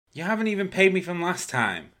You haven't even paid me from last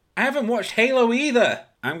time. I haven't watched Halo either.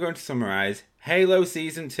 I'm going to summarise Halo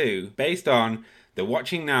Season 2 based on the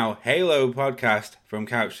Watching Now Halo podcast from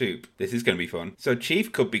Couch Soup. This is going to be fun. So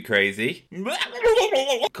Chief could be crazy.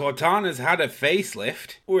 Cortana's had a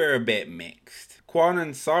facelift. We're a bit mixed. Quan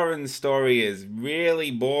and Soren's story is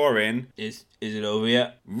really boring. Is it over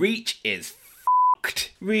yet? Reach is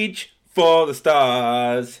fucked. Reach for the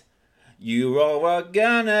stars. You all are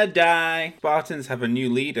gonna die. Spartans have a new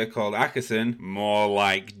leader called Ackerson. More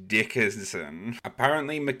like Dickerson.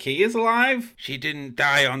 Apparently McKee is alive? She didn't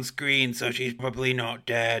die on screen, so she's probably not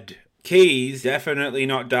dead. Key's definitely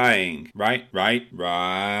not dying. Right.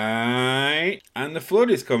 And the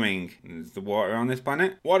flood is coming. Is the water on this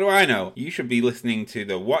planet? What do I know? You should be listening to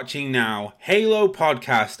the Watching Now Halo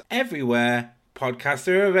podcast everywhere podcasts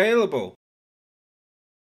are available.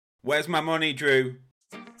 Where's my money, Drew?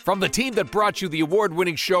 From the team that brought you the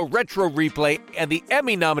award-winning show Retro Replay and the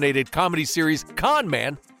Emmy-nominated comedy series Con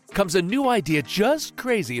Man comes a new idea just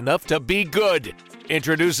crazy enough to be good.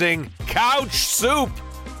 Introducing Couch Soup.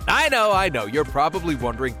 I know, you're probably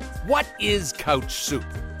wondering, what is Couch Soup?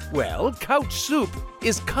 Well, Couch Soup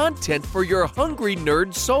is content for your hungry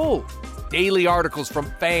nerd soul. Daily articles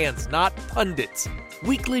from fans, not pundits.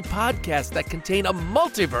 Weekly podcasts that contain a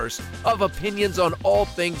multiverse of opinions on all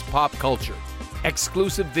things pop culture.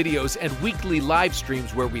 Exclusive videos and weekly live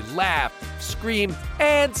streams where we laugh, scream,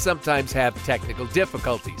 and sometimes have technical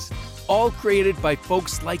difficulties. All created by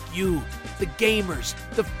folks like you, the gamers,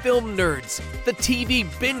 the film nerds, the TV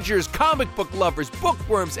bingers, comic book lovers,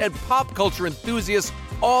 bookworms, and pop culture enthusiasts,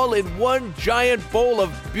 all in one giant bowl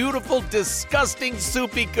of beautiful, disgusting,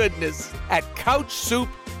 soupy goodness at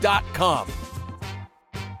couchsoup.com.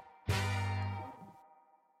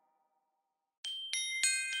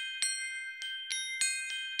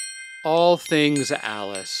 All Things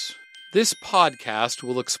Alice. This podcast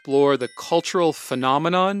will explore the cultural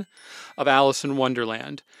phenomenon of Alice in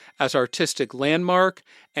Wonderland as artistic landmark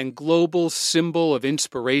and global symbol of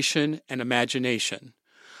inspiration and imagination.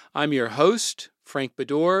 I'm your host, Frank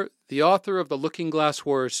Bador, the author of the Looking Glass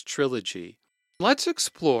Wars trilogy. Let's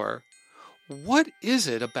explore, what is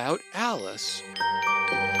it about Alice?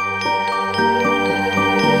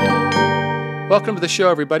 Welcome to the show,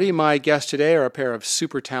 everybody. My guests today are a pair of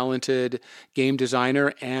super talented game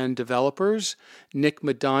designer and developers. Nick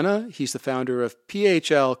Madonna, he's the founder of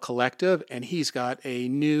PHL Collective, and he's got a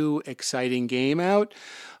new exciting game out,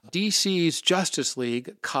 DC's Justice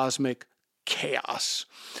League Cosmic Chaos.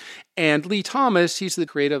 And Lee Thomas, he's the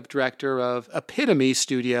creative director of Epitome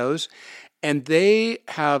Studios, and they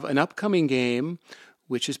have an upcoming game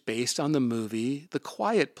which is based on the movie The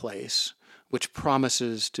Quiet Place, which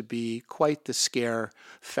promises to be quite the scare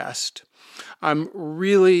fest. I'm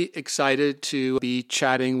really excited to be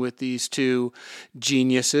chatting with these two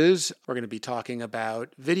geniuses. We're going to be talking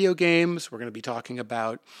about video games, we're going to be talking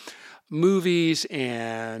about movies,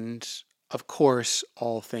 and of course,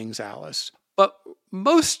 all things Alice. But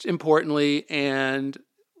most importantly, and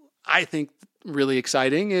I think really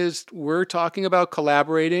exciting, is we're talking about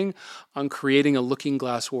collaborating on creating a Looking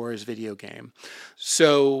Glass Wars video game.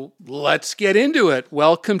 So let's get into it.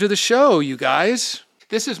 Welcome to the show, you guys.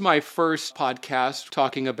 This is my first podcast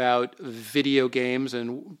talking about video games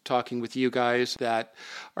and talking with you guys that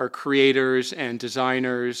are creators and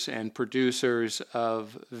designers and producers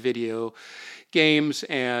of video games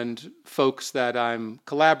and folks that I'm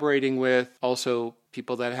collaborating with, also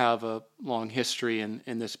people that have a long history in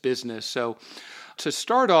this business. So to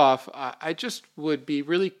start off, I just would be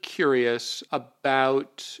really curious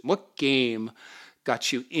about what game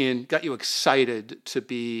got you excited to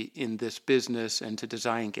be in this business and to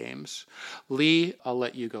design games. Lee, I'll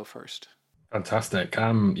let you go first. Fantastic.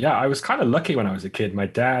 I was kind of lucky when I was a kid. My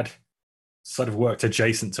dad sort of worked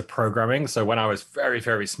adjacent to programming. So when I was very,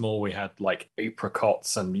 very small, we had like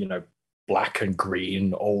apricots and, black and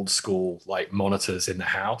green old school like monitors in the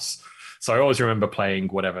house. So I always remember playing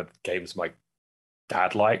whatever games my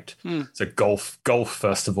dad liked. So golf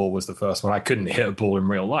first of all was the first one. I couldn't hit a ball in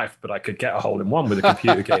real life, but I could get a hole in one with a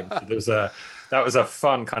computer game. So that was a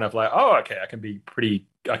fun kind of like, oh, okay, I can be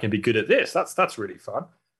good at this. That's really fun.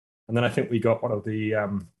 And then I think we got one of the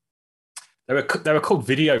they were called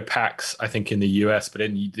video packs, I think, in the US, but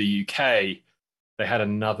in the UK they had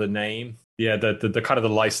another name. Yeah, the kind of the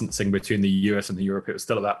licensing between the US and the Europe, it was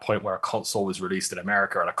still at that point where a console was released in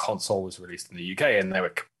America and a console was released in the UK, and they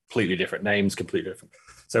were completely different names, completely different.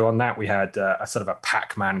 So on that, we had a sort of a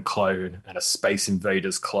Pac-Man clone and a Space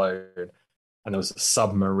Invaders clone, and there was a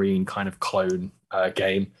submarine kind of clone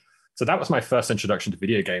game. So that was my first introduction to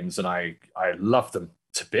video games, and I loved them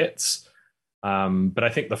to bits. But I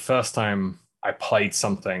think the first time I played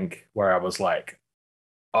something where I was like,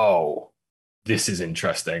 oh, this is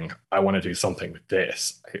interesting. I want to do something with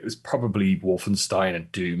this. It was probably Wolfenstein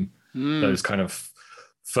and Doom, those kind of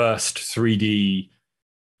first 3D,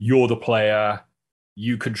 you're the player,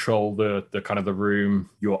 you control the kind of the room,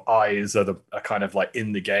 your eyes are kind of like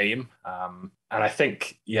in the game. And I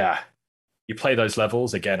think, yeah, you play those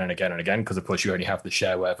levels again and again and again, because of course you only have the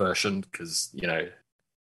shareware version, because, you know,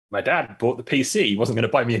 my dad bought the PC. He wasn't going to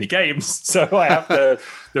buy me any games. So I have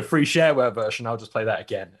the free shareware version. I'll just play that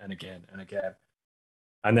again and again and again.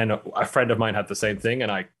 And then a friend of mine had the same thing,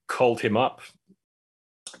 and I called him up,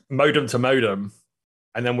 modem to modem,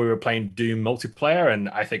 and then we were playing Doom multiplayer. And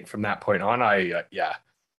I think from that point on, I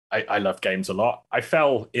love games a lot. I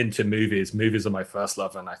fell into movies. Movies are my first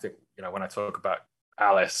love. And I think, you know, when I talk about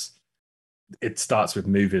Alice, it starts with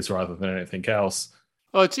movies rather than anything else.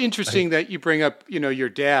 Well, it's interesting that you bring up, you know, your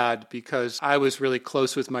dad, because I was really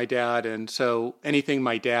close with my dad. And so anything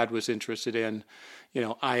my dad was interested in, you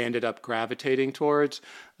know, I ended up gravitating towards.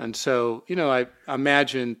 And so, you know, I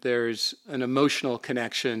imagine there's an emotional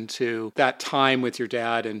connection to that time with your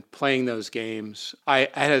dad and playing those games. I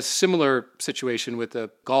had a similar situation with the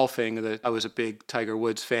golfing. I was a big Tiger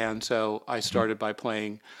Woods fan, so I started by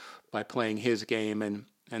playing his game. And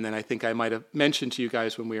then I think I might have mentioned to you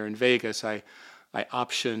guys when we were in Vegas, I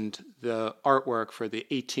optioned the artwork for the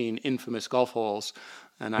 18 infamous golf holes,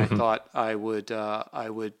 and I thought I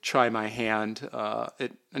would try my hand. I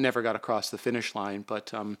never got across the finish line,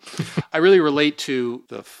 but I really relate to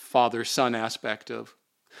the father-son aspect of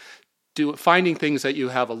finding things that you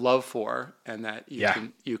have a love for and that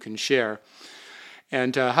you can share.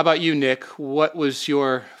 And how about you, Nick? What was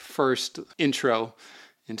your first intro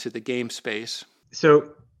into the game space?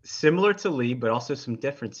 So similar to Lee, but also some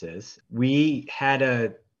differences. We had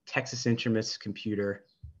a Texas Instruments computer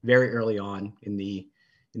very early on in the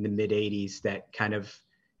mid 80s that kind of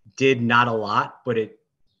did not a lot, but it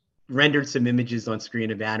rendered some images on screen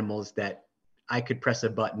of animals that I could press a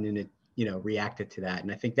button and it, you know, reacted to that.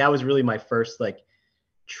 And I think that was really my first like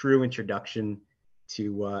true introduction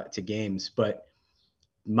to games. But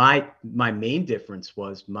my main difference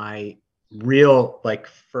was my real like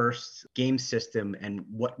first game system, and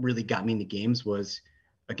what really got me into games was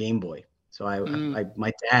a Game Boy. So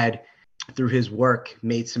my dad, through his work,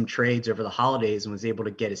 made some trades over the holidays and was able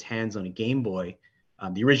to get his hands on a Game Boy,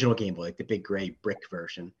 the original Game Boy, like the big gray brick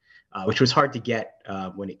version, which was hard to get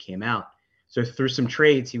when it came out. So through some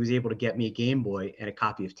trades, he was able to get me a Game Boy and a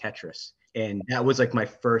copy of Tetris. And that was like my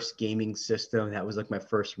first gaming system. That was like my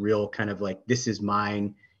first real kind of like, this is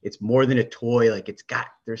mine. It's more than a toy. Like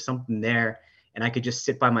there's something there, and I could just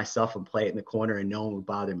sit by myself and play it in the corner and no one would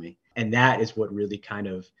bother me. And that is what really kind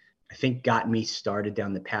of, I think, got me started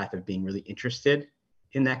down the path of being really interested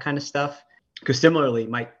in that kind of stuff. Because similarly,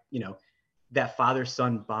 that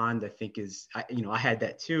father-son bond, I think I had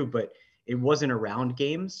that too, but it wasn't around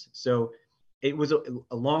games. So it was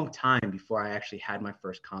a long time before I actually had my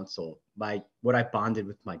first console. What I bonded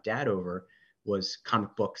with my dad over was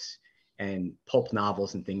comic books and pulp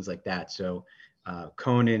novels and things like that. So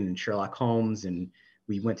Conan and Sherlock Holmes, and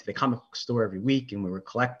we went to the comic book store every week and we were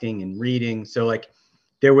collecting and reading. So like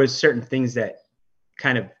there was certain things that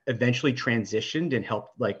kind of eventually transitioned and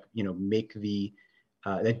helped make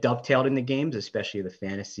that dovetailed in the games, especially the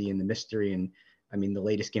fantasy and the mystery. And I mean, the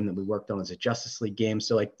latest game that we worked on is a Justice League game.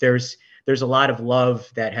 So like there's a lot of love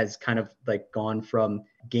that has kind of like gone from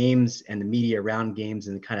games and the media around games,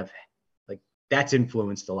 and kind of that's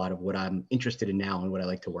influenced a lot of what I'm interested in now and what I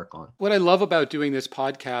like to work on. What I love about doing this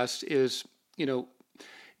podcast is,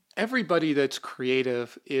 everybody that's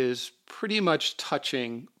creative is pretty much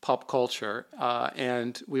touching pop culture.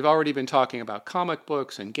 And we've already been talking about comic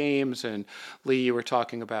books and games. And Lee, you were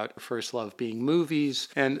talking about your first love being movies,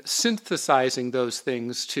 and synthesizing those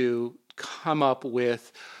things to come up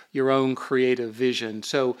with your own creative vision.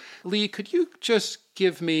 So Lee, could you just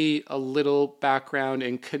give me a little background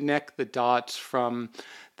and connect the dots from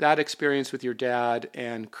that experience with your dad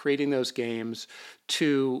and creating those games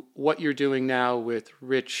to what you're doing now with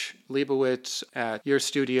Rich Leibowitz at your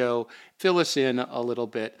studio? Fill us in a little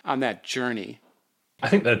bit on that journey. I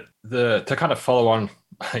think that to kind of follow on,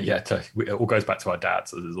 it all goes back to our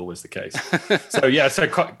dads, as is always the case. So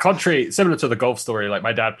contrary, similar to the golf story, like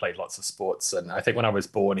my dad played lots of sports, and I think when I was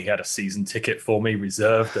born, he had a season ticket for me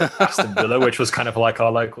reserved at Aston Villa, which was kind of like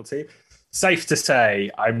our local team. Safe to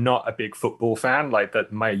say, I'm not a big football fan. Like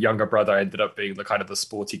that, my younger brother ended up being the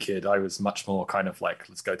sporty kid. I was much more kind of like,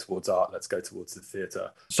 let's go towards art, let's go towards the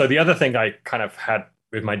theatre. So the other thing I kind of had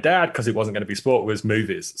with my dad, because it wasn't going to be sport, was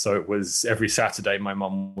movies. So it was every Saturday my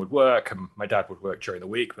mom would work and my dad would work during the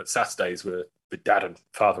week, but Saturdays were with dad and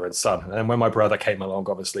father and son. And then when my brother came along,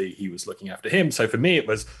 obviously he was looking after him. So for me, it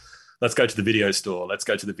was, let's go to the video store, let's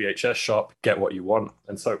go to the VHS shop, get what you want.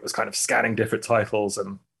 And so it was kind of scanning different titles.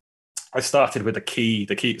 And I started with the key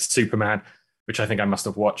Superman, which I think I must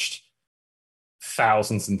have watched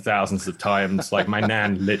thousands and thousands of times. Like my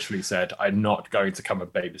nan literally said, I'm not going to come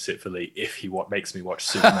and babysit for Lee if he makes me watch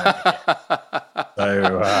Superman again.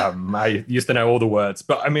 So I used to know all the words.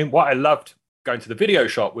 But I mean, what I loved going to the video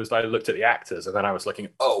shop was I looked at the actors and then I was looking,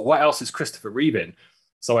 oh, what else is Christopher Reeve in?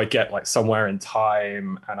 So I'd get like Somewhere in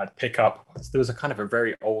Time, and I'd pick up, there was a kind of a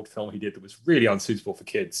very old film he did that was really unsuitable for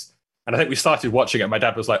kids. And I think we started watching it. My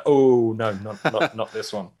dad was like, oh, no, not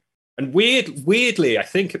this one. And weirdly, I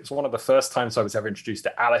think it was one of the first times I was ever introduced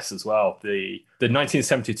to Alice as well. The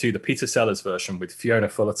 1972, the Peter Sellers version with Fiona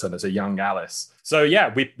Fullerton as a young Alice. So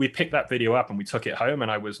yeah, we picked that video up and we took it home, and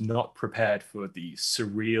I was not prepared for the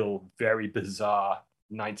surreal, very bizarre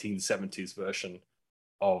 1970s version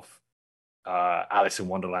of Alice in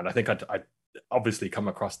Wonderland. I think I'd obviously come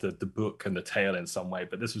across the book and the tale in some way,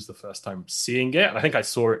 but this was the first time seeing it. And I think I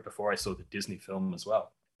saw it before I saw the Disney film as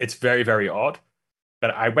well. It's very, very odd.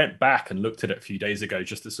 But I went back and looked at it a few days ago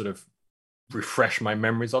just to sort of refresh my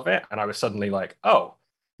memories of it. And I was suddenly like, oh,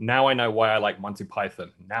 now I know why I like Monty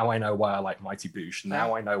Python. Now I know why I like Mighty Boosh.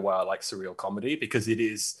 Now I know why I like surreal comedy, because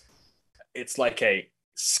it's like a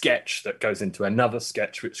sketch that goes into another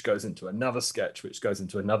sketch, which goes into another sketch, which goes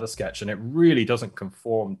into another sketch. And it really doesn't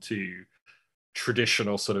conform to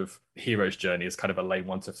traditional sort of hero's journey is kind of a lame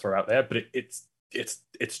one to throw out there, but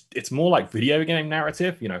it's more like video game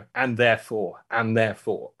narrative, you know, and therefore.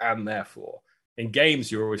 In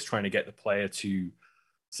games, you're always trying to get the player to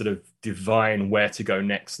sort of divine where to go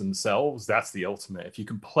next themselves. That's the ultimate. If you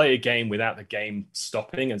can play a game without the game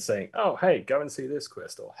stopping and saying, oh, hey, go and see this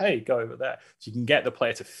quest, or hey, go over there. So you can get the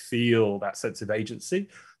player to feel that sense of agency.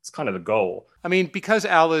 It's kind of the goal. I mean, because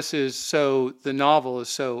the novel is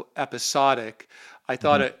so episodic, I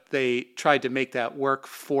thought they tried to make that work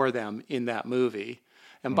for them in that movie.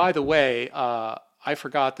 And by the way, I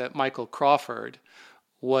forgot that Michael Crawford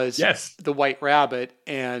was the White Rabbit,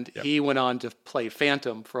 and he went on to play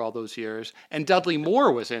Phantom for all those years. And Dudley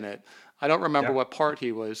Moore was in it. I don't remember what part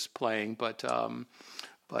he was playing, but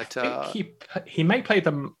I think he may play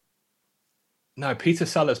the. No, Peter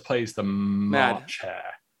Sellers plays the March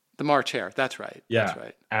Hare. The March Hare, that's right. Yeah, that's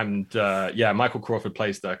right. And Michael Crawford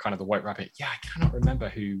plays the kind of the White Rabbit. Yeah, I cannot remember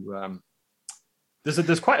who.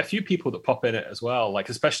 There's quite a few people that pop in it as well. Like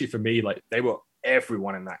especially for me, like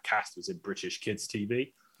everyone in that cast was in British Kids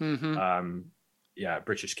TV.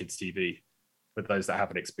 British Kids TV. For those that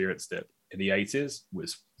haven't experienced it in the 80s,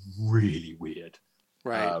 was really weird.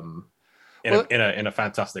 Right. In a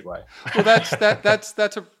fantastic way. Well,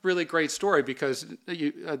 that's a really great story, because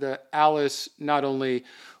the Alice, not only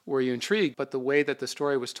were you intrigued, but the way that the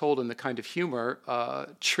story was told and the kind of humor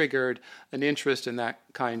triggered an interest in that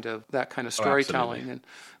kind of storytelling and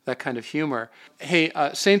that kind of humor. Hey,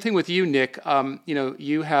 same thing with you, Nick.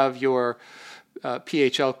 You have your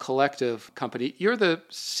PHL Collective company. You're the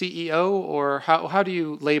CEO, or how do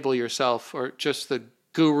you label yourself, or just the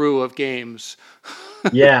guru of games?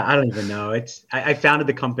 Yeah, I don't even know. I founded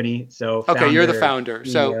the company, so you're the founder.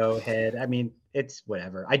 CEO, head. I mean, it's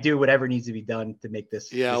whatever. I do whatever needs to be done to make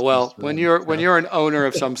this. Yeah, this when you're an owner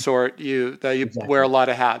of some sort, you exactly. wear a lot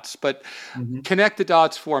of hats. But connect the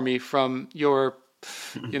dots for me from your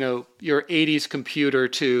 80s computer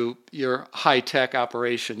to your high tech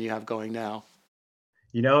operation you have going now.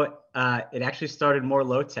 It actually started more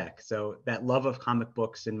low tech. So that love of comic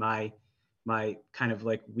books and my kind of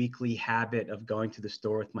like weekly habit of going to the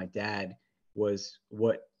store with my dad was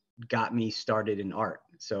what got me started in art.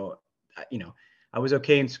 So, I was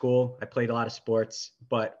okay in school. I played a lot of sports,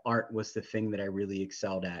 but art was the thing that I really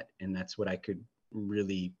excelled at. And that's what I could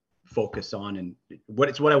really focus on, and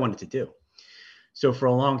it's what I wanted to do. So for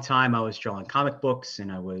a long time, I was drawing comic books,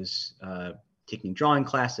 and I was taking drawing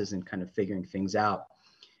classes and kind of figuring things out.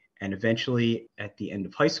 And eventually at the end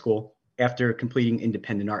of high school, after completing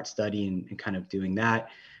independent art study and kind of doing that,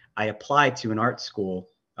 I applied to an art school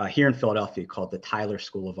here in Philadelphia called the Tyler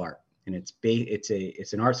School of Art. And it's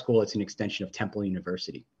an art school. It's an extension of Temple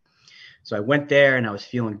University. So I went there and I was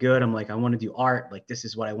feeling good. I'm like, I want to do art. Like, this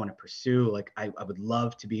is what I want to pursue. Like, I would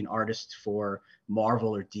love to be an artist for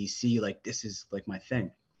Marvel or DC. Like, this is like my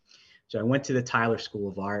thing. So I went to the Tyler School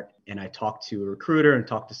of Art, and I talked to a recruiter and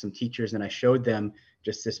talked to some teachers, and I showed them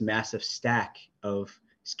just this massive stack of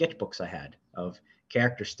sketchbooks I had of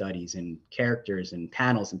character studies and characters and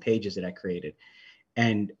panels and pages that I created.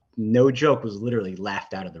 And no joke, was literally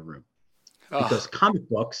laughed out of the room because comic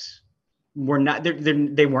books were not,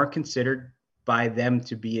 they weren't considered by them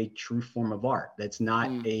to be a true form of art. That's not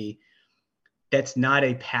a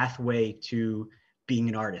pathway to being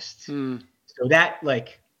an artist. So that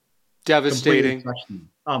like devastating. completely touched me.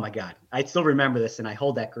 Oh my God. I still remember this and I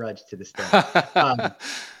hold that grudge to this day.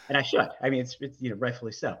 And I should. I mean, it's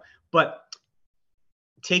rightfully so. But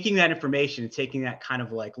taking that information and taking that kind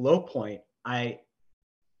of like low point, I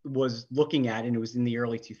was looking at, and it was in the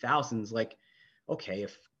early 2000s, like, okay,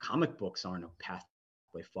 if comic books aren't a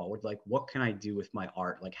pathway forward, like what can I do with my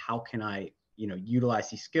art? Like, how can I, utilize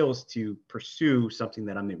these skills to pursue something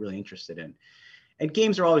that I'm really interested in? And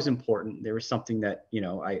games are always important. There was something that,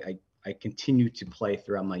 I continued to play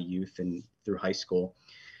throughout my youth and through high school.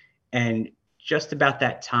 And just about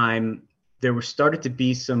that time, there were started to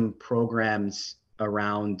be some programs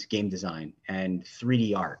around game design and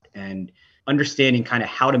 3D art and understanding kind of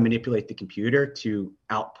how to manipulate the computer to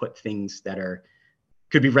output things that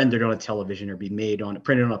could be rendered on a television or be printed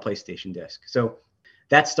on a PlayStation disc. So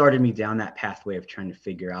that started me down that pathway of trying to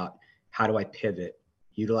figure out, how do I pivot,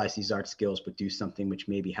 utilize these art skills, but do something which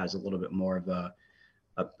maybe has a little bit more of a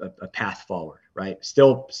path forward, right?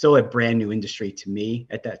 Still a brand new industry to me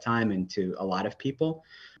at that time and to a lot of people.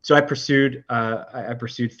 So I pursued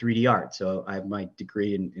 3D art. So I have my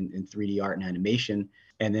degree in 3D art and animation.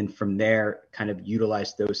 And then from there, kind of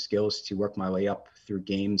utilized those skills to work my way up through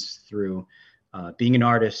games, through being an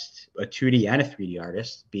artist, a 2D and a 3D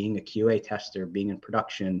artist, being a QA tester, being in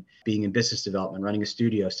production, being in business development, running a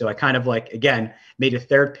studio. So I kind of again, made a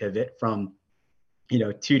third pivot from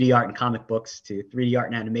 2D art and comic books to 3D art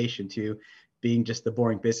and animation to being just the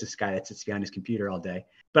boring business guy that sits behind his computer all day.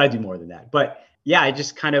 But I do more than that. But yeah, I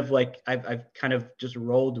just kind of I've kind of just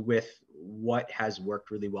rolled with what has worked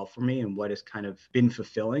really well for me and what has kind of been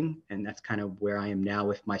fulfilling. And that's kind of where I am now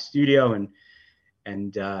with my studio and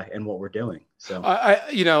what we're doing. So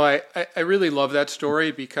I really love that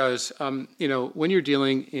story because when you're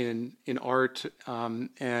dealing in art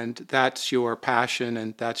and that's your passion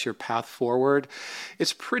and that's your path forward,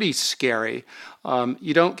 it's pretty scary.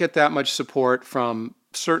 You don't get that much support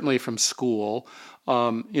certainly from school.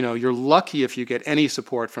 You're lucky if you get any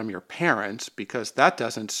support from your parents because that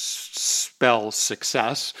doesn't spell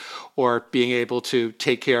success or being able to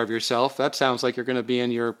take care of yourself. That sounds like you're going to be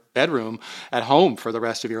in your bedroom at home for the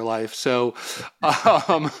rest of your life. So,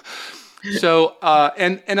 and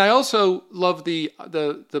I also love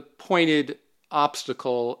the pointed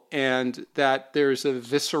obstacle and that there's a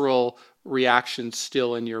visceral reaction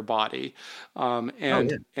still in your body.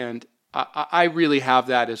 And I really have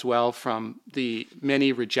that as well from the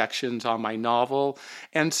many rejections on my novel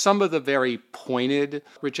and some of the very pointed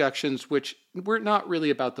rejections, which were not really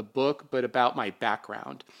about the book, but about my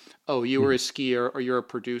background. Oh, you were a skier or you're a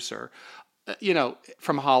producer,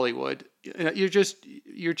 from Hollywood. You're just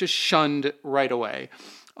shunned right away.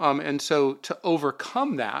 And so to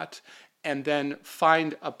overcome that and then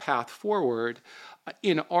find a path forward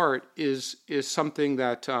in art is something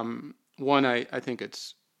that, I think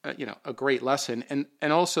it's, a great lesson and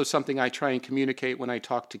also something I try and communicate when I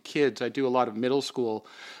talk to kids. I do a lot of middle school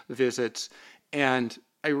visits and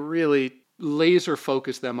I really laser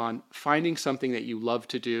focus them on finding something that you love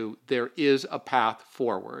to do. There is a path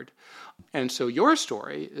forward. And so your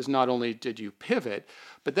story is not only did you pivot,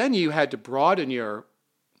 but then you had to broaden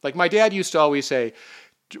like my dad used to always say,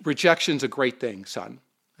 rejection's a great thing, son.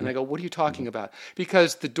 And I go, what are you talking about?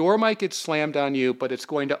 Because the door might get slammed on you, but it's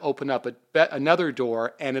going to open up another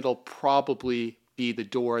door, and it'll probably be the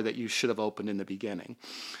door that you should have opened in the beginning.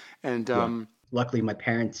 And luckily, my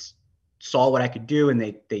parents saw what I could do, and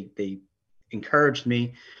they encouraged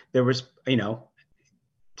me. There was,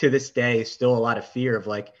 to this day, still a lot of fear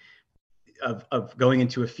of going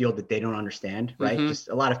into a field that they don't understand, right? Mm-hmm. Just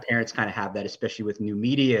a lot of parents kind of have that, especially with new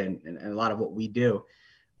media and a lot of what we do.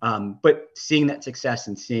 But seeing that success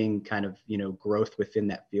and seeing kind of, growth within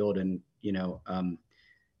that field and,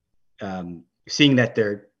 seeing that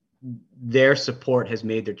their support has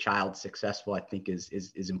made their child successful, I think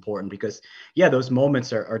is important because those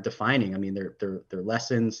moments are defining. I mean, they're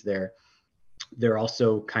lessons. They're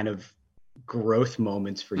also kind of growth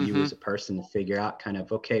moments for you as a person to figure out kind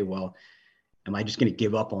of, okay, well, am I just going to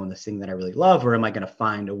give up on this thing that I really love, or am I going to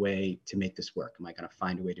find a way to make this work? Am I going to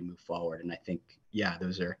find a way to move forward? And I think,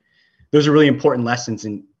 those are really important lessons.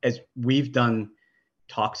 And as we've done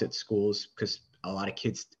talks at schools, because a lot of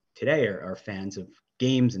kids today are fans of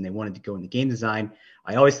games and they wanted to go into game design,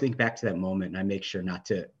 I always think back to that moment and I make sure not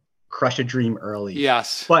to crush a dream early.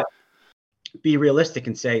 Yes. But be realistic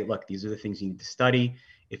and say, look, these are the things you need to study.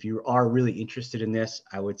 If you are really interested in this,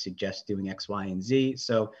 I would suggest doing X, Y, and Z.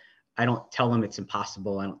 So I don't tell them it's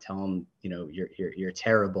impossible. I don't tell them, you're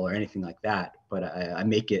terrible or anything like that. But I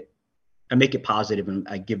make it make it positive, and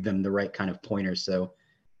I give them the right kind of pointers so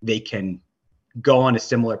they can go on a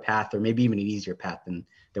similar path, or maybe even an easier path than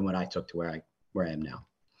what I took to where I am now.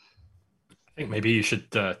 I think maybe you should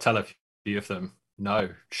tell a few of them, no,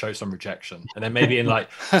 show some rejection. And then maybe in like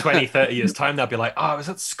 20, 30 years time, they'll be like, oh, I was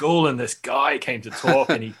at school and this guy came to talk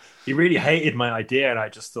and he really hated my idea. And I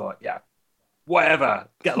just thought, yeah, whatever,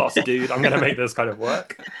 get lost, dude. I'm going to make this kind of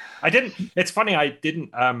work. It's funny. I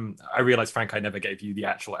realized, Frank, I never gave you the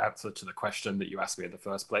actual answer to the question that you asked me in the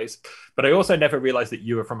first place. But I also never realized that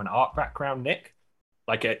you were from an art background, Nick.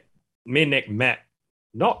 Me and Nick met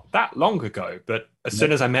not that long ago, but as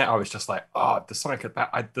soon as I met, I was just like, oh, there's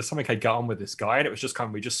something I got on with this guy. And it was just kind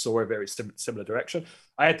of, we just saw a very similar direction.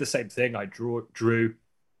 I had the same thing. I drew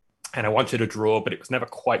and I wanted to draw, but it was never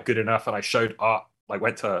quite good enough. And I showed art, like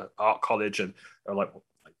went to art college, and they're like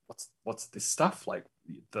what's this stuff? Like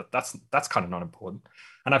that's kind of not important.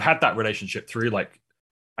 And I've had that relationship through, like,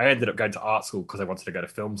 I ended up going to art school because I wanted to go to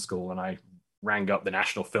film school, and I rang up the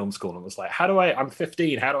National Film School and was like, I'm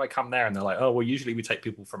 15, how do I come there? And they're like, oh, well, usually we take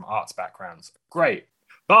people from arts backgrounds. Great,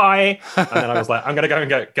 bye. And then I was like, I'm gonna go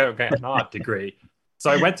get an art degree.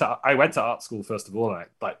 So I went to art school first of all, and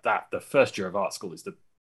the first year of art school is the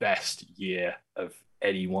best year of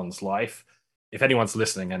anyone's life. If anyone's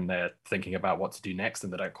listening and they're thinking about what to do next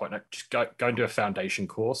and they don't quite know, just go and do a foundation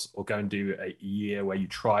course, or go and do a year where you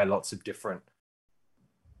try lots of different,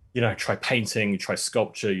 try painting, you try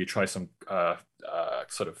sculpture, you try some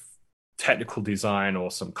sort of technical design or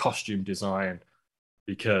some costume design,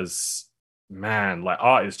 because, man, like,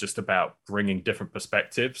 art is just about bringing different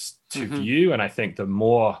perspectives to view. And I think the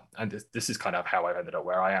more, and this is kind of how I've ended up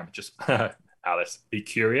where I am, just Alice, be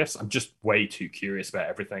curious. I'm just way too curious about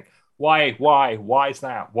everything. Why is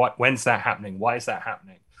that? When's that happening? Why is that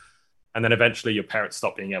happening? And then eventually your parents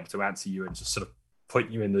stop being able to answer you and just sort of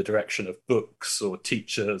point you in the direction of books or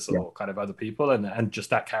teachers or kind of other people. And just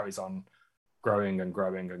that carries on growing and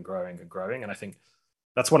growing and growing and growing. And I think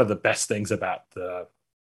that's one of the best things about the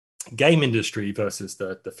game industry versus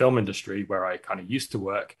the film industry, where I kind of used to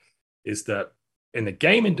work, is that in the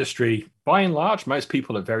game industry, by and large, most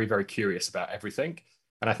people are very, very curious about everything.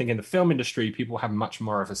 And I think in the film industry, people have much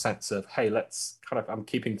more of a sense of, hey, I'm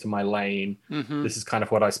keeping to my lane. This is kind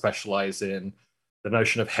of what I specialize in. The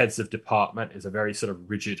notion of heads of department is a very sort of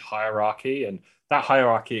rigid hierarchy. And that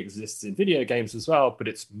hierarchy exists in video games as well, but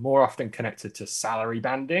it's more often connected to salary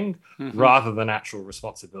banding rather than actual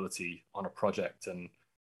responsibility on a project. And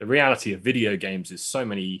the reality of video games is so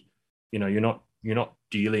many, you're not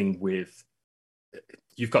dealing with,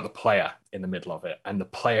 you've got the player in the middle of it, and the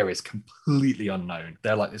player is completely unknown.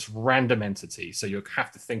 They're like this random entity. So you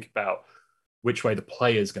have to think about which way the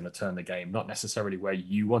player is going to turn the game, not necessarily where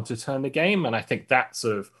you want to turn the game. And I think that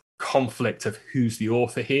sort of conflict of who's the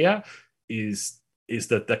author here is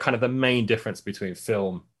the kind of the main difference between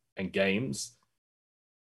film and games.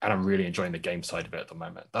 And I'm really enjoying the game side of it at the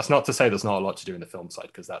moment. That's not to say there's not a lot to do in the film side,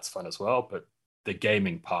 because that's fun as well. But the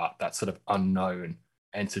gaming part, that sort of unknown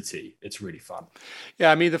entity, it's really fun.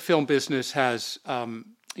 Yeah, I mean, the film business has,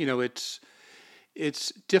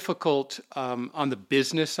 it's difficult on the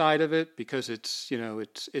business side of it, because it's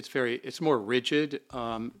more rigid.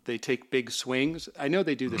 They take big swings. I know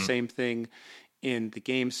they do the same thing in the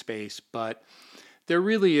game space, but there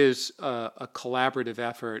really is a collaborative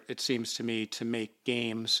effort, it seems to me, to make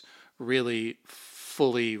games really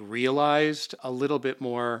fully realized, a little bit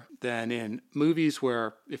more than in movies,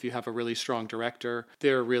 where if you have a really strong director,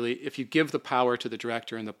 if you give the power to the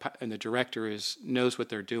director, and the director knows what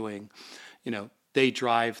they're doing, they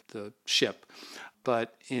drive the ship.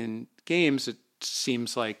 But in games, it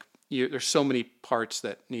seems like there's so many parts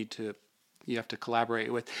that you have to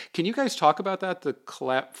collaborate with. Can you guys talk about that?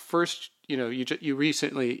 First, you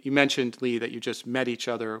mentioned, Lee, that you just met each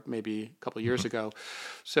other maybe a couple of years ago.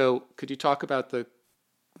 So could you talk about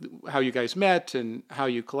how you guys met and how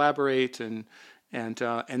you collaborate, and then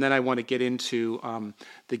I want to get into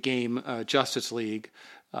the game Justice League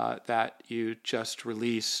that you just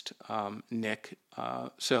released, Nick.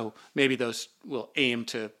 So maybe we'll aim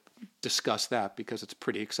to discuss that, because it's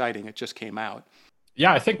pretty exciting. It just came out.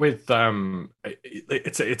 Yeah, I think with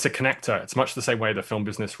it's a connector. It's much the same way the film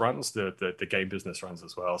business runs, the game business runs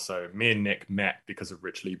as well. So me and Nick met because of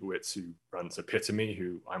Rich Leibowitz, who runs Epitome,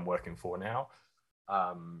 who I'm working for now.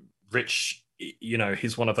 Rich,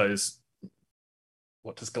 he's one of those,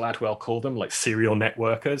 what does Gladwell call them? Like serial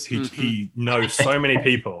networkers. He knows so many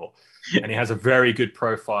people, and he has a very good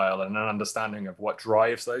profile and an understanding of what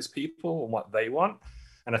drives those people and what they want.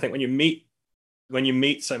 And I think when you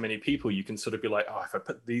meet so many people, you can sort of be like, oh, if I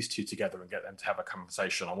put these two together and get them to have a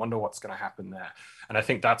conversation, I wonder what's going to happen there. And I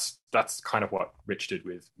think that's kind of what Rich did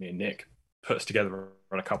with me and Nick. put us together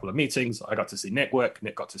on a couple of meetings. I got to see Nick work.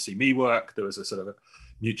 Nick got to see me work. There was a sort of a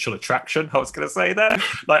mutual attraction. I was going to say that,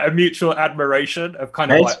 like a mutual admiration of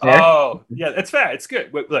kind of That's like, fair. oh, yeah, it's fair. It's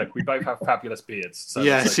good. Look, we both have fabulous beards. So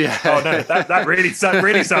Yes, like, yeah. oh no, that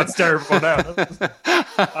really sounds terrible now.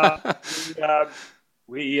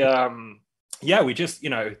 We just,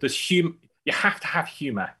 there's humor. You have to have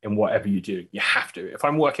humor in whatever you do. You have to. If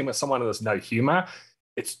I'm working with someone there's no humor,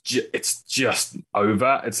 it's just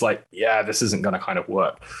over. It's like, yeah, this isn't going to kind of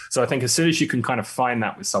work. So I think as soon as you can kind of find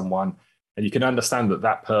that with someone, and you can understand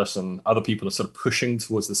that person, other people are sort of pushing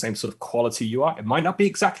towards the same sort of quality you are. It might not be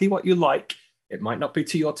exactly what you like. It might not be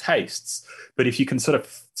to your tastes, but if you can sort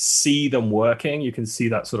of see them working, you can see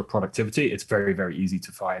that sort of productivity. It's very, very easy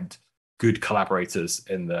to find good collaborators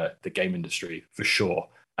in the game industry for sure.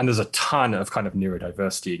 And there's a ton of kind of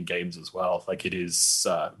neurodiversity in games as well. Like it is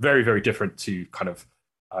very, very different to kind of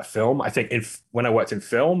film. I think when I worked in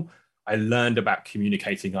film, I learned about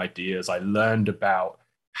communicating ideas. I learned about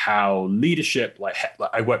how leadership, like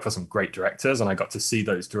I worked for some great directors and I got to see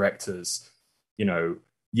those directors,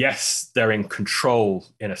 yes, they're in control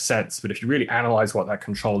in a sense, but if you really analyze what that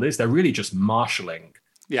control is, they're really just marshaling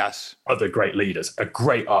other great leaders, a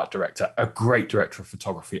great art director, a great director of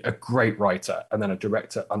photography, a great writer, and then a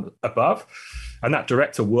director above. And that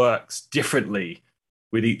director works differently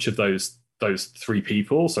with each of those three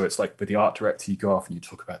people. So it's like with the art director, you go off and you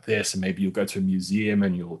talk about this, and maybe you'll go to a museum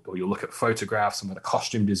and you'll look at photographs, and with a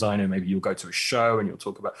costume designer, maybe you'll go to a show and you'll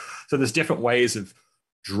talk about. So there's different ways of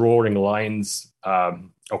drawing lines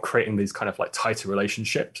or creating these kind of like tighter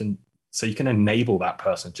relationships, and so you can enable that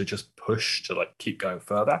person to just push to like keep going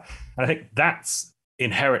further. And I think that's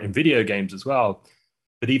inherent in video games as well,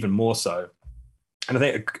 but even more so. And I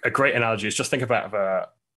think a great analogy is just think about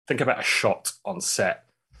a shot on set.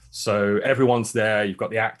 So everyone's there. You've got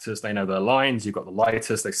the actors, they know their lines. You've got the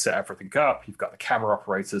lighters, they set everything up. You've got the camera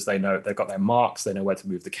operators, they know they've got their marks, they know where to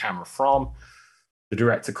move the camera from. The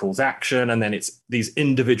director calls action, and then it's these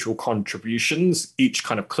individual contributions, each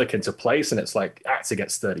kind of click into place, and it's like actor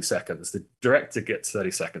gets 30 seconds, the director gets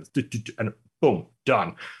 30 seconds, and boom,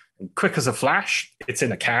 done. And quick as a flash, it's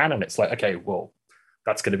in a can, and it's like, okay, well,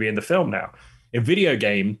 that's going to be in the film now. In video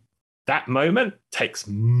game, that moment takes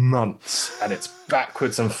months, and it's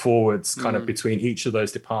backwards and forwards kind of between each of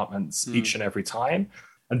those departments each and every time.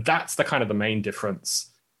 And that's the kind of the main difference,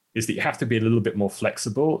 is that you have to be a little bit more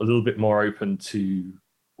flexible, a little bit more open to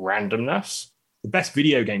randomness. The best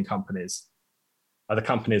video game companies are the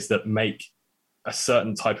companies that make a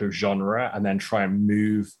certain type of genre and then try and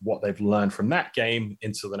move what they've learned from that game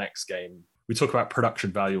into the next game. We talk about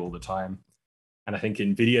production value all the time. And I think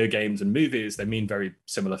in video games and movies, they mean very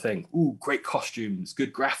similar thing. Ooh, great costumes,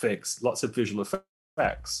 good graphics, lots of visual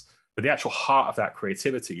effects. But the actual heart of that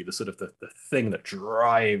creativity, the sort of the thing that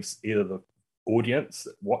drives either the audience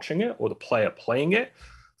watching it or the player playing it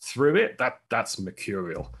through it, that's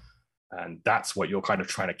mercurial, and that's what you're kind of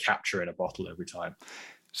trying to capture in a bottle every time.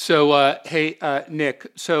 So hey Nick,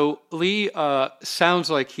 so Lee sounds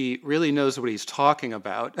like he really knows what he's talking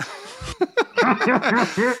about.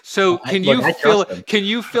 So can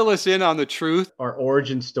you fill us in on the truth? Our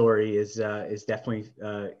origin story is definitely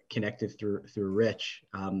connected through Rich.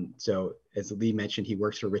 So as Lee mentioned, he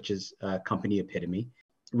works for Rich's company Epitome.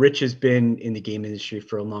 Rich has been in the game industry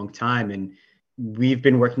for a long time, and we've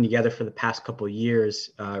been working together for the past couple of years.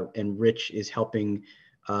 And Rich is helping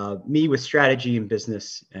me with strategy and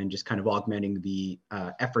business, and just kind of augmenting the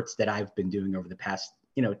efforts that I've been doing over the past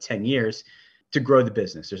 10 years to grow the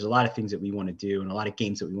business. There's a lot of things that we want to do and a lot of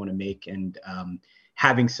games that we want to make, and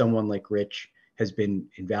having someone like Rich has been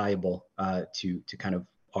invaluable to kind of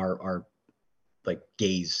our like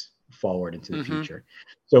gaze forward into the future.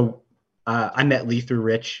 So I met Lee through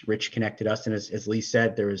Rich. Rich connected us, and as Lee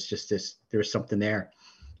said, there was something there.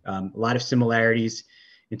 A lot of similarities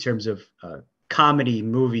in terms of comedy,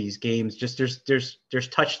 movies, games. Just there's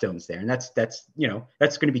touchstones there, and that's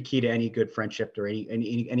going to be key to any good friendship or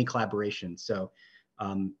any collaboration. So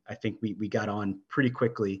I think we got on pretty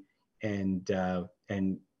quickly, and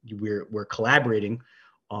we're collaborating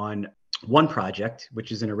on one project,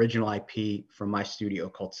 which is an original IP from my studio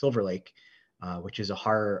called Silver Lake. Which is a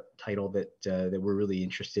horror title that we're really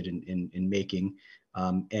interested in making.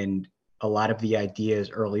 And a lot of the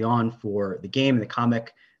ideas early on for the game and the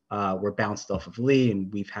comic were bounced off of Lee,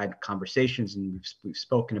 and we've had conversations and we've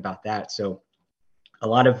spoken about that. So a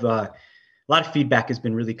lot of feedback has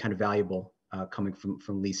been really kind of valuable coming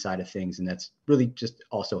from Lee's side of things, and that's really just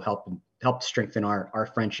also helped strengthen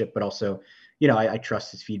our friendship. But also, I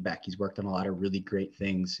trust his feedback. He's worked on a lot of really great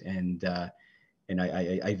things, and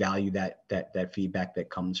I value that feedback that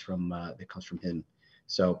comes from him.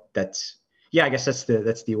 So that's Yeah, I guess that's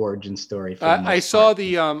the origin story for the I most saw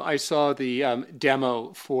part. the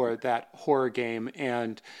demo for that horror game,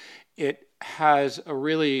 and it has a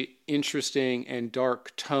really interesting and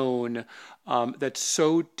dark tone that's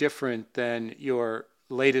so different than your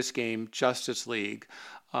latest game, Justice League.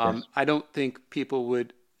 Yes. I don't think people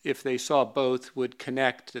would, if they saw both, would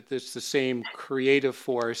connect that it's the same creative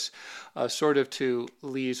force. Sort of to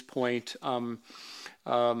Lee's point,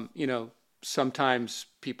 you know, sometimes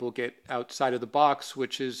people get outside of the box,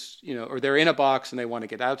 which is, you know, or they're in a box and they want to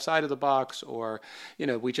get outside of the box, or, you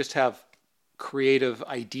know, we just have creative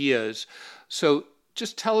ideas. So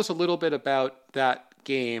just tell us a little bit about that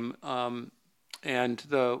game, and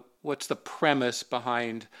the what's the premise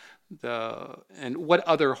behind and what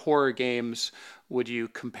other horror games would you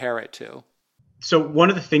compare it to? So one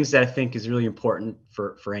of the things that I think is really important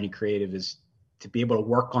for any creative is to be able to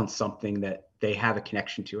work on something that they have a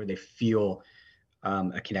connection to or they feel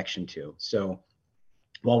a connection to. So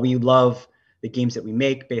while we love the games that we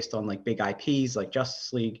make based on like big IPs like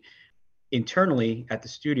Justice League, internally at the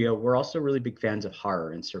studio, we're also really big fans of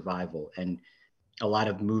horror and survival and a lot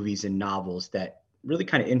of movies and novels that really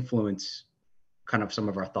kind of influence kind of some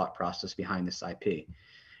of our thought process behind this IP.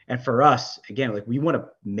 And for us, again, like we want to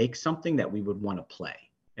make something that we would want to play.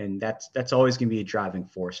 And that's always going to be a driving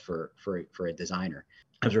force for a designer.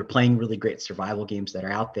 As we're playing really great survival games that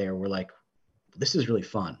are out there, we're like, this is really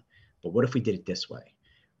fun, but what if we did it this way?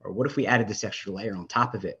 Or what if we added this extra layer on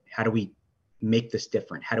top of it? How do we make this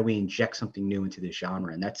different? How do we inject something new into this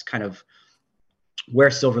genre? And that's kind of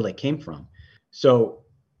where Silver Lake came from. So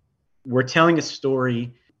we're telling a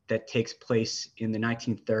story that takes place in the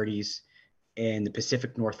 1930s in the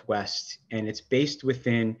Pacific Northwest, and it's based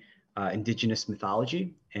within indigenous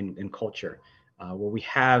mythology and culture, where we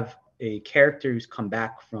have a character who's come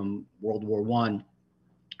back from World War I,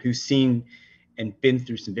 who's seen and been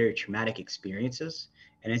through some very traumatic experiences.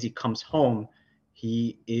 And as he comes home,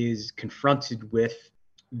 he is confronted with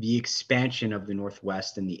the expansion of the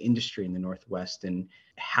Northwest and the industry in the Northwest and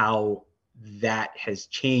how that has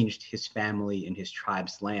changed his family and his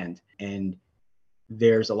tribe's land. And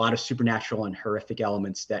there's a lot of supernatural and horrific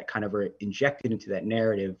elements that kind of are injected into that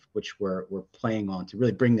narrative, which we're playing on to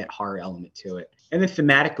really bring that horror element to it. And then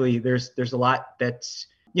thematically, there's a lot that's,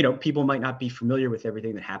 you know, people might not be familiar with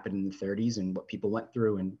everything that happened in the 30s and what people went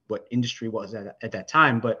through and what industry was at that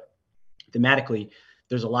time. But thematically,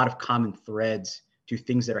 there's a lot of common threads to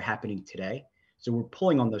things that are happening today. So we're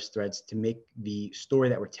pulling on those threads to make the story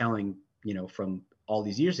that we're telling, you know, from all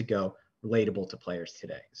these years ago, relatable to players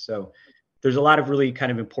today. So there's a lot of really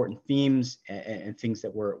kind of important themes and things that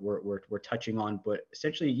we're touching on. But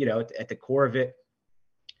essentially, you know, at the core of it,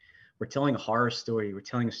 we're telling a horror story. We're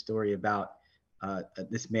telling a story about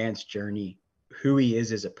this man's journey, who he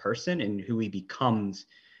is as a person and who he becomes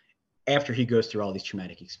after he goes through all these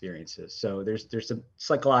traumatic experiences. So there's a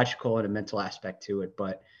psychological and a mental aspect to it,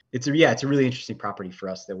 but it's a really interesting property for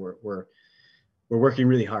us that we're working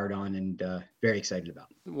really hard on and very excited about.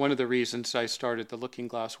 One of the reasons I started the Looking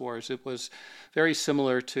Glass Wars, it was very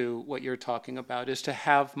similar to what you're talking about, is to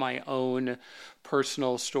have my own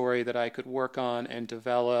personal story that I could work on and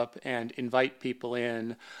develop and invite people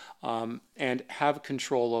in, and have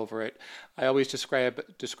control over it. I always describe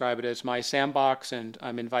it as my sandbox, and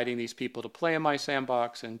I'm inviting these people to play in my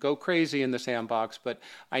sandbox and go crazy in the sandbox, but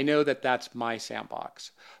I know that that's my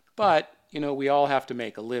sandbox. But you know, we all have to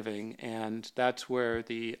make a living, and that's where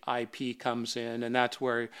the IP comes in, and that's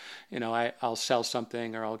where, you know, I'll sell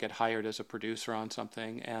something or I'll get hired as a producer on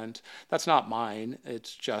something, and that's not mine.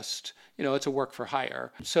 It's just, you know, it's a work for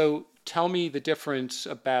hire. So tell me the difference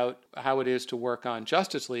about how it is to work on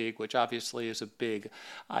Justice League, which obviously is a big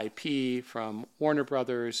IP from Warner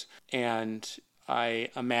Brothers, and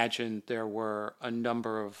I imagine there were a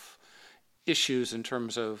number of issues in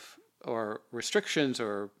terms of, or restrictions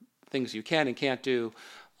or things you can and can't do.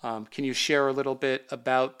 Can you share a little bit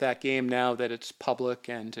about that game now that it's public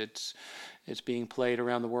and it's being played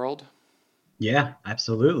around the world? Yeah,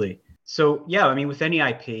 absolutely. So yeah, I mean, with any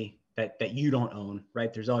IP that you don't own,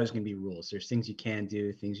 right? There's always going to be rules. There's things you can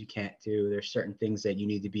do, things you can't do. There's certain things that you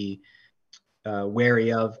need to be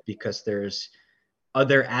wary of because there's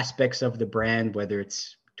other aspects of the brand, whether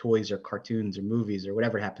it's toys or cartoons or movies or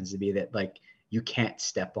whatever it happens to be, that like you can't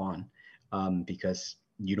step on because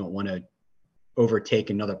you don't want to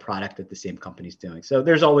overtake another product that the same company's doing. So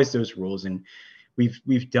there's always those rules, and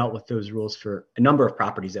we've dealt with those rules for a number of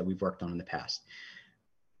properties that we've worked on in the past.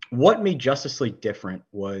 What made Justice League different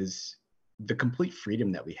was the complete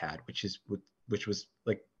freedom that we had, which was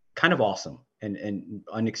like kind of awesome and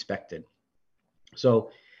unexpected.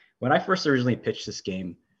 So when I first originally pitched this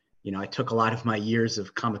game, I took a lot of my years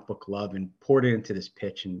of comic book love and poured it into this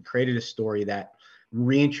pitch and created a story that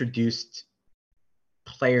reintroduced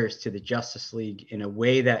players to the Justice League in a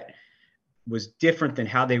way that was different than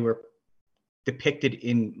how they were depicted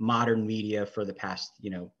in modern media for the past,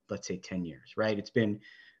 let's say 10 years, right? It's been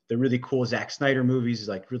the really cool Zack Snyder movies,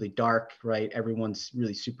 like really dark, right? Everyone's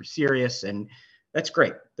really super serious, and that's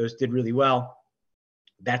great. Those did really well.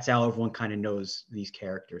 That's how everyone kind of knows these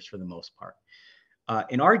characters for the most part.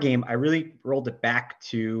 In our game, I really rolled it back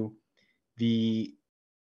to the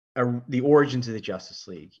origins of the Justice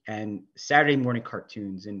League and Saturday morning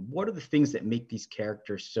cartoons, and what are the things that make these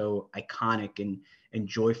characters so iconic and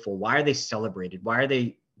joyful? Why are they celebrated? Why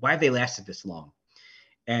have they lasted this long?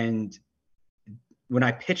 And when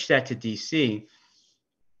I pitched that to DC,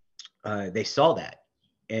 they saw that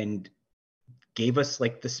and gave us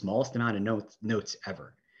like the smallest amount of notes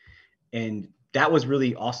ever. And that was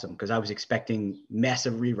really awesome because I was expecting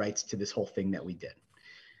massive rewrites to this whole thing that we did.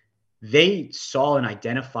 They saw and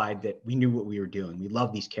identified that we knew what we were doing. We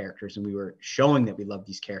love these characters, and we were showing that we love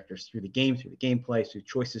these characters through the game, through the gameplay, through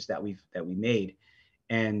choices that we made.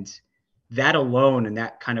 And that alone and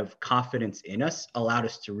that kind of confidence in us allowed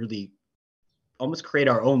us to really almost create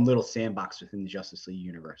our own little sandbox within the Justice League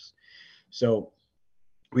universe. So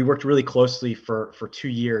we worked really closely for 2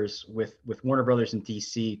 years with Warner Brothers and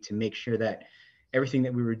DC to make sure that everything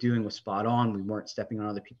that we were doing was spot on. We weren't stepping on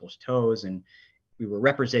other people's toes, and we were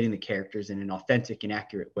representing the characters in an authentic and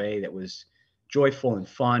accurate way that was joyful and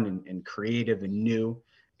fun and creative and new.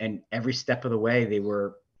 And every step of the way, they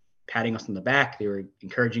were patting us on the back. They were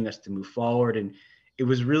encouraging us to move forward. And it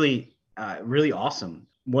was really, really awesome.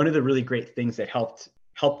 One of the really great things that helped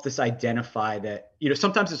us identify that,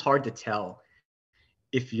 sometimes it's hard to tell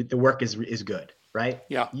if the work is good, right?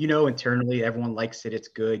 Yeah. Internally, everyone likes it. It's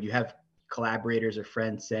good. You have collaborators or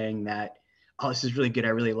friends saying that, oh, this is really good. I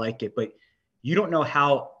really like it. But you don't know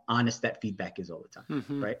how honest that feedback is all the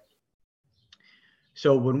time, right?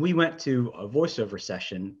 So when we went to a voiceover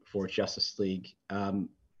session for Justice League,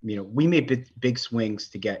 we made big swings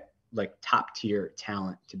to get like top tier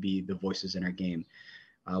talent to be the voices in our game.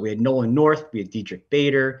 We had Nolan North, we had Diedrich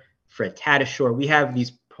Bader, Fred Tatasciore. We have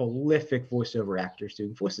these prolific voiceover actors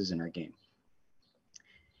doing voices in our game.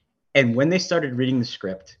 And when they started reading the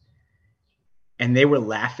script and they were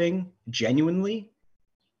laughing genuinely,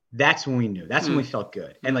 that's when we knew. That's when we felt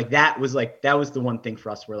good. And that was the one thing for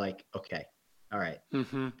us. We're like, okay, all right.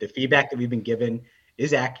 The feedback that we've been given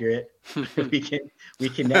is accurate. we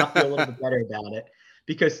can now feel a little bit better about it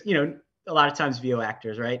because, a lot of times VO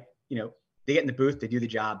actors, right? They get in the booth, they do the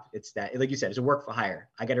job. It's that, like you said, it's a work for hire.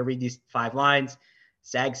 I got to read these 5 lines.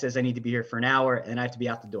 SAG says I need to be here for an hour and I have to be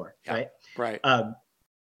out the door. Yeah, right. Right.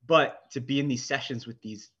 But to be in these sessions with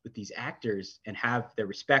these actors and have their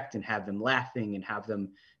respect and have them laughing and have them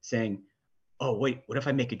saying, oh, wait, what if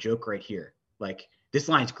I make a joke right here? Like, this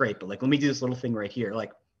line's great, but like, let me do this little thing right here.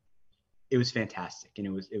 Like, it was fantastic. And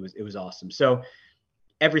it was awesome. So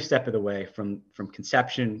every step of the way from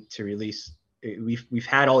conception to release, we've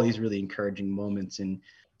had all these really encouraging moments, and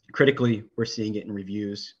critically, we're seeing it in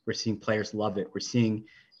reviews. We're seeing players love it. We're seeing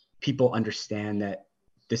people understand that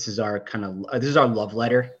this is our love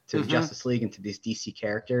letter to the Justice League and to these DC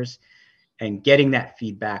characters, and getting that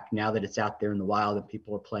feedback now that it's out there in the wild and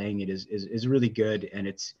people are playing it is really good. And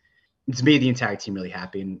it's made the entire team really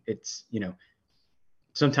happy. And it's,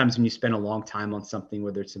 sometimes when you spend a long time on something,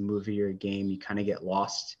 whether it's a movie or a game, you kind of get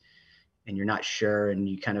lost and you're not sure. And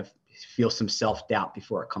you kind of feel some self-doubt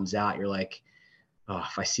before it comes out. You're like, oh,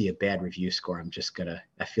 if I see a bad review score,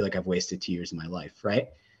 I feel like I've wasted 2 years of my life. Right.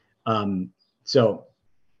 So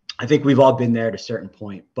I think we've all been there at a certain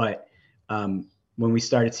point, but when we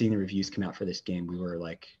started seeing the reviews come out for this game, we were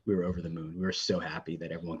over the moon. We were so happy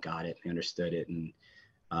that everyone got it and understood it. And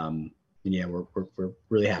yeah, we're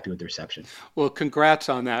really happy with the reception. Well, congrats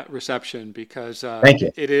on that reception because Thank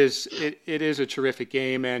you. It is a terrific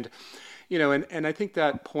game. And, and I think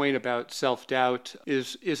that point about self-doubt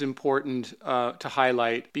is important to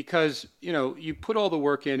highlight because, you put all the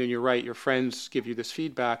work in and you're right, your friends give you this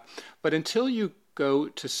feedback, but until you go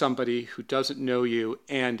to somebody who doesn't know you,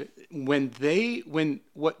 and when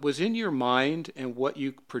what was in your mind and what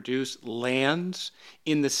you produce lands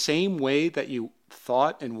in the same way that you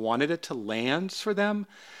thought and wanted it to land for them,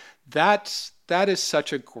 that is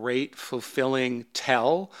such a great, fulfilling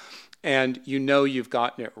tell. And you've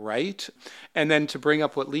gotten it right. And then to bring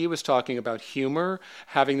up what Lee was talking about, humor,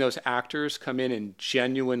 having those actors come in and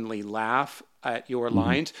genuinely laugh at your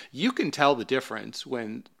lines, you can tell the difference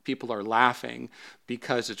when people are laughing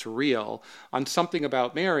because it's real. On Something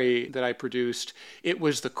About Mary that I produced, it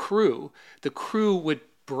was the crew. The crew would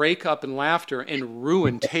break up in laughter and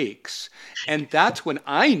ruin takes. And that's when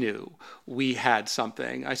I knew we had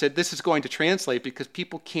something. I said, this is going to translate because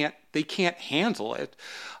people can't handle it.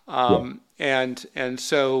 And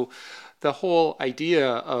so the whole idea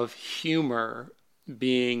of humor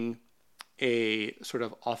being a sort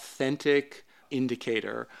of authentic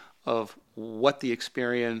indicator of what the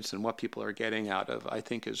experience and what people are getting out of, I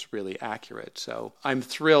think, is really accurate. So I'm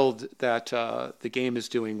thrilled that the game is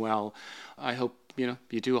doing well. I hope you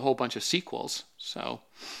do a whole bunch of sequels. So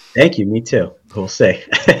thank you. Me too. We'll see.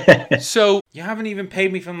 So you haven't even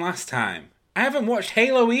paid me from last time. I haven't watched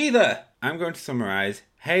Halo either. I'm going to summarize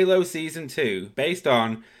Halo Season 2 based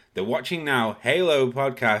on the Watching Now Halo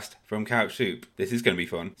podcast from Couch Soup. This is going to be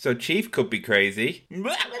fun. So Chief could be crazy.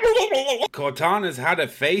 Cortana's had a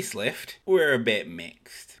facelift. We're a bit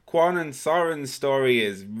mixed. Quan and Soren's story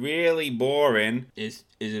is really boring. Is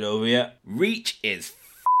it over yet? Reach is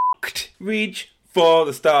fucked. Reach for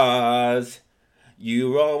the stars.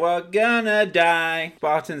 You all are gonna die.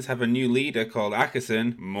 Spartans have a new leader called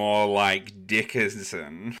Ackerson. More like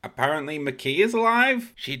Dickerson. Apparently McKee is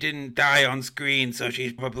alive? She didn't die on screen, so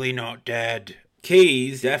she's probably not dead.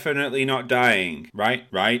 Key's definitely not dying. Right.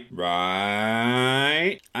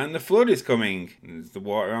 And the flood is coming. Is the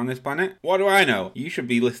water on this planet? What do I know? You should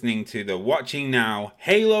be listening to the Watching Now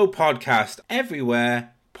Halo podcast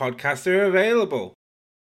everywhere podcasts are available.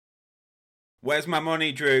 Where's my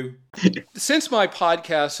money, Drew? Since my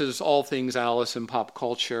podcast is all things Alice and pop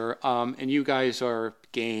culture, and you guys are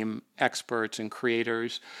game experts and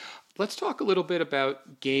creators, let's talk a little bit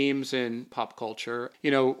about games and pop culture.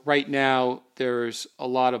 Right now there's a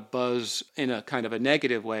lot of buzz in a kind of a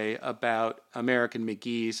negative way about American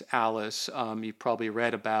McGee's Alice. You probably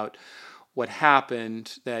read about what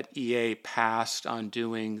happened, that EA passed on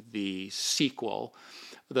doing the sequel,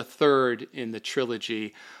 the third in the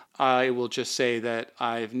trilogy. I will just say that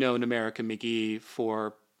I've known American McGee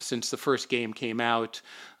since the first game came out.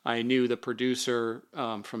 I knew the producer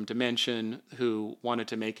from Dimension who wanted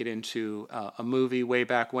to make it into a movie way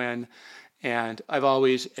back when, and I've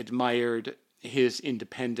always admired his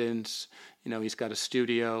independence. He's got a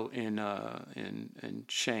studio in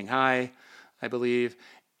Shanghai, I believe.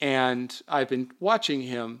 And I've been watching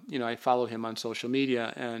him, I follow him on social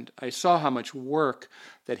media, and I saw how much work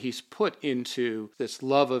that he's put into this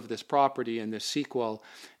love of this property and this sequel,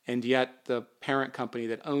 and yet the parent company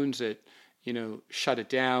that owns it, shut it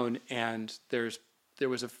down. And there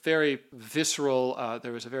was a very visceral,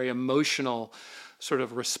 there was a very emotional sort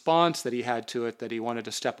of response that he had to it, that he wanted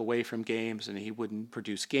to step away from games and he wouldn't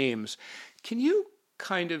produce games. Can you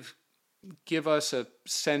kind of give us a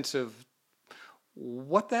sense of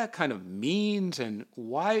what that kind of means and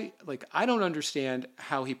why? I don't understand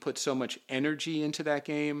how he put so much energy into that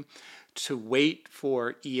game to wait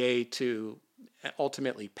for EA to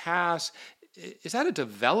ultimately pass. Is that a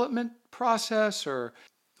development process, or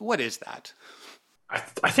what is that?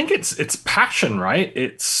 I think it's passion, right?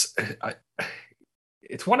 It's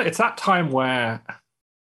that time where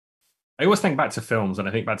I always think back to films, and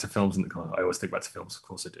I think back to films, and I always think back to films, of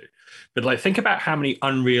course I do. But think about how many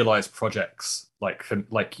unrealized projects, David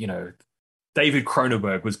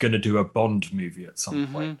Cronenberg was going to do a Bond movie at some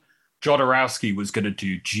point. Jodorowsky was going to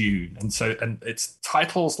do Dune, and it's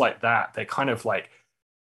titles like that. They're kind of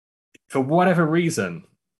for whatever reason,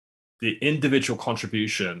 the individual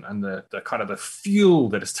contribution and the kind of the fuel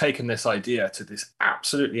that has taken this idea to this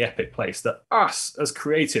absolutely epic place that us as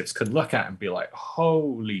creatives can look at and be like,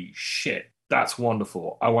 holy shit, that's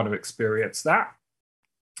wonderful. I want to experience that.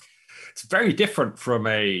 It's very different from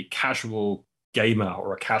a casual gamer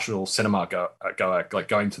or a casual cinema goer,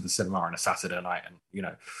 going to the cinema on a Saturday night. And,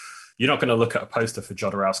 you're not going to look at a poster for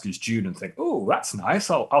Jodorowsky's Dune and think, oh, that's nice.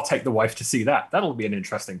 I'll take the wife to see that. That'll be an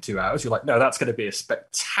interesting 2 hours. You're like, no, that's going to be a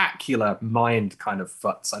spectacular mind kind of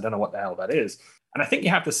futz. I don't know what the hell that is. And I think you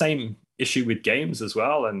have the same issue with games as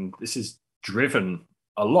well. And this is driven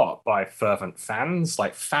a lot by fervent fans.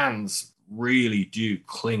 Fans really do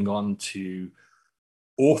cling on to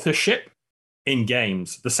authorship in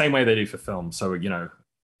games the same way they do for films. So,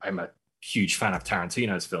 I'm a huge fan of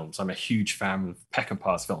Tarantino's films. I'm a huge fan of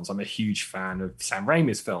Peckinpah's films. I'm a huge fan of Sam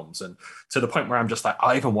Raimi's films. And to the point where I'm just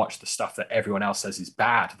I even watch the stuff that everyone else says is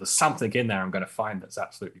bad. There's something in there I'm going to find that's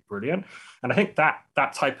absolutely brilliant. And I think that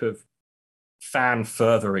type of fan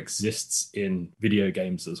fervor exists in video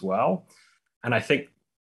games as well. And I think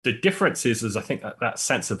the difference is I think that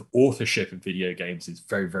sense of authorship in video games is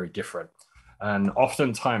very, very different. And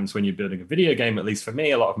oftentimes when you're building a video game, at least for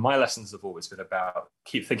me, a lot of my lessons have always been about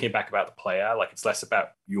keep thinking back about the player. It's less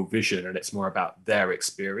about your vision and it's more about their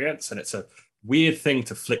experience. And it's a weird thing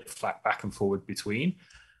to flick flat back and forward between.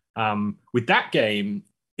 With that game,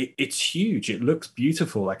 it's huge. It looks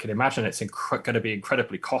beautiful. I can imagine it's going to be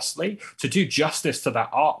incredibly costly to do justice to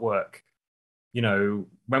that artwork. You know,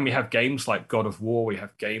 when we have games like God of War, we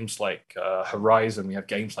have games like Horizon, we have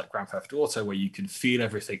games like Grand Theft Auto, where you can feel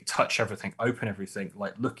everything, touch everything, open everything,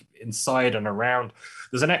 like look inside and around.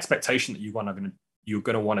 There's an expectation that you're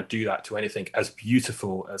going to want to do that to anything as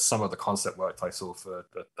beautiful as some of the concept work I saw for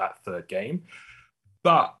that third game.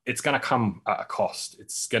 But it's going to come at a cost.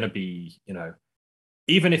 It's going to be, you know,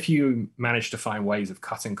 even if you manage to find ways of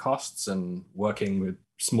cutting costs and working with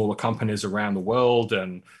smaller companies around the world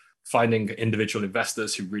and finding individual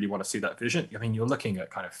investors who really want to see that vision, I mean, you're looking at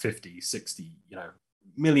kind of 50, 60, you know,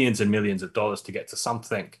 millions and millions of dollars to get to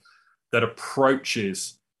something that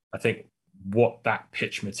approaches, I think, what that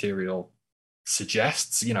pitch material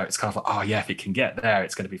suggests. You know, it's kind of like, oh yeah, if it can get there,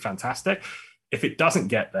 it's going to be fantastic. If it doesn't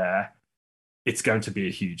get there, it's going to be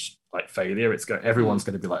a huge like failure. Everyone's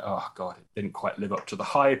going to be like, oh god, it didn't quite live up to the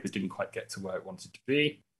hype. It didn't quite get to where it wanted to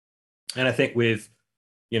be. And I think with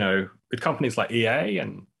companies like EA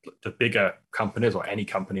and the bigger companies, or any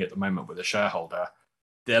company at the moment with a shareholder,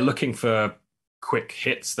 they're looking for quick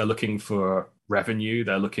hits. They're looking for revenue.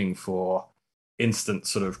 They're looking for instant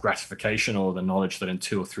sort of gratification, or the knowledge that in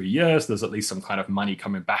 2 or 3 years, there's at least some kind of money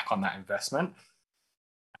coming back on that investment.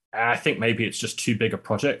 And I think maybe it's just too big a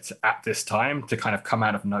project at this time to kind of come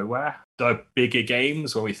out of nowhere. The bigger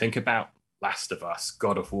games, when we think about Last of Us,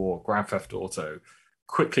 God of War, Grand Theft Auto,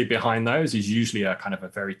 quickly behind those is usually a kind of a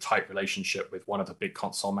very tight relationship with one of the big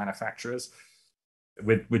console manufacturers.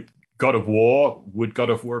 With God of War, would God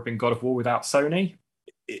of War have been God of War without Sony?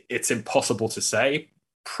 It's impossible to say.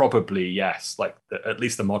 Probably yes. Like at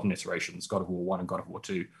least the modern iterations, God of War 1 and God of War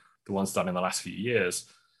 2, the ones done in the last few years,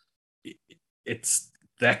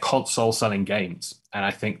 they're console selling games. And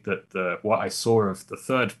I think that what I saw of the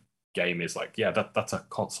third game is like, yeah, that's a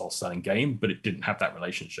console selling game, but it didn't have that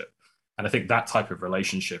relationship. And I think that type of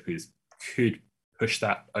relationship could push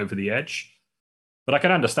that over the edge. But I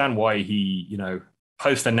can understand why he, you know,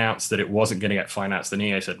 post announced that it wasn't going to get financed, and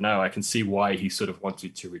EA said no. I can see why he sort of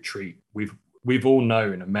wanted to retreat. We've all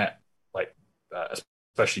known and met, like,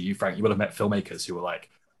 especially you, Frank. You will have met filmmakers who were like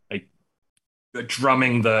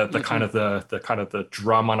drumming the kind of the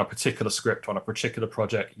drum on a particular script, on a particular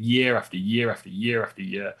project, year after year after year after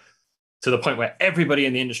year, to the point where everybody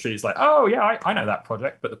in the industry is like, oh yeah, I know that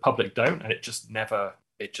project, but the public don't, and it just never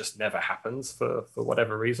happens for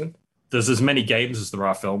whatever reason. There's as many games as there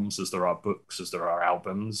are films, as there are books, as there are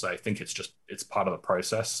albums. I think it's part of the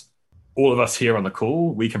process. All of us here on the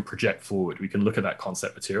call, we can project forward. We can look at that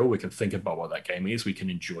concept material. We can think about what that game is. We can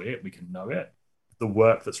enjoy it. We can know it. The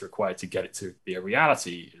work that's required to get it to be a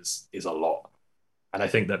reality is a lot. And I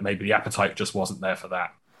think that maybe the appetite just wasn't there for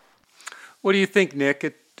that. What do you think,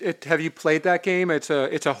 Nick? Have you played that game? It's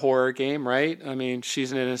a horror game, right? I mean,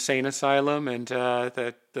 she's in an insane asylum, and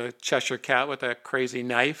the Cheshire Cat with that crazy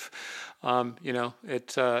knife.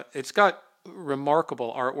 It's got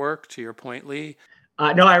remarkable artwork. To your point, Lee.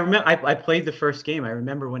 No, I remember. I played the first game. I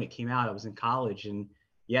remember when it came out. I was in college, and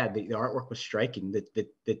yeah, the artwork was striking.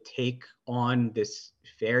 The take on this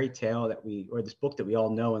fairy tale this book that we all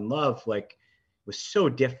know and love, like, was so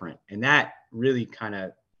different, and that really kind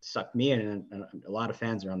of sucked me in, and a lot of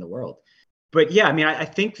fans around the world. But yeah, I mean, I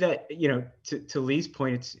think that, you know, to Lee's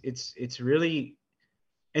point, it's really,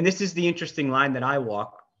 and this is the interesting line that I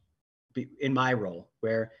walk in my role,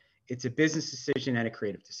 where it's a business decision and a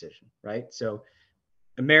creative decision, right? So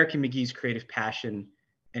American McGee's creative passion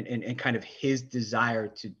and kind of his desire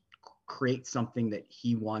to create something that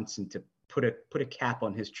he wants and to put a cap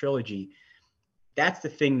on his trilogy, that's the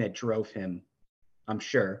thing that drove him, I'm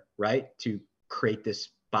sure, right, to create this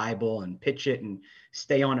Bible and pitch it and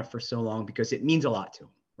stay on it for so long, because it means a lot to him,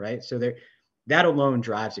 right? So that alone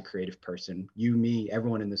drives a creative person. You, me,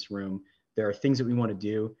 everyone in this room. There are things that we want to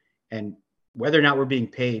do, and whether or not we're being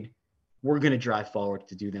paid, we're going to drive forward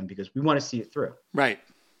to do them because we want to see it through. Right.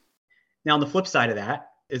 Now, on the flip side of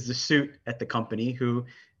that is the suit at the company who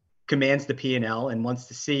commands the P&L and wants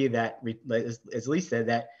to see that, as Lee said,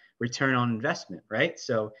 that return on investment, right?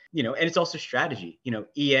 So, you know, and it's also strategy. You know,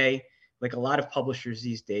 EA, like a lot of publishers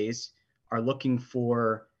these days, are looking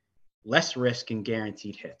for less risk and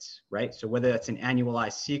guaranteed hits, right? So whether that's an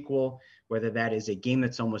annualized sequel, whether that is a game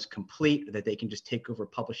that's almost complete that they can just take over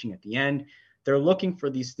publishing at the end, they're looking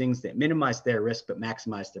for these things that minimize their risk but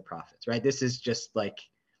maximize their profits, right? This is just like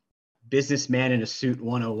businessman in a suit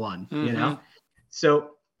 101, you know?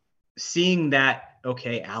 So seeing that,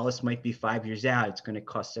 okay, Alice might be 5 years out, it's going to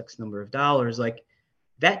cost X number of dollars, like,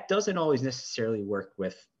 that doesn't always necessarily work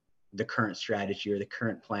with the current strategy or the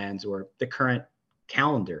current plans or the current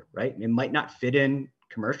calendar, right? It might not fit in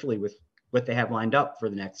commercially with what they have lined up for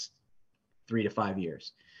the next 3 to 5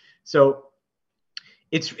 years. So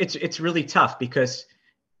it's really tough, because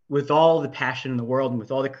with all the passion in the world and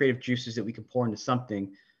with all the creative juices that we can pour into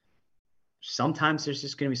something, sometimes there's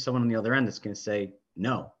just going to be someone on the other end that's going to say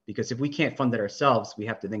no, because if we can't fund it ourselves, we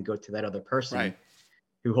have to then go to that other person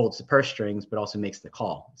who holds the purse strings, but also makes the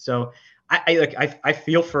call. So I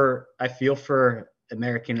feel for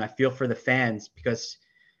American, I feel for the fans, because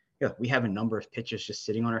we have a number of pitches just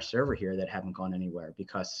sitting on our server here that haven't gone anywhere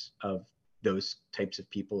because of those types of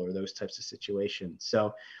people or those types of situations.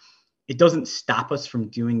 So it doesn't stop us from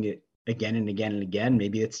doing it again and again and again.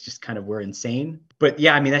 Maybe it's just kind of, we're insane, but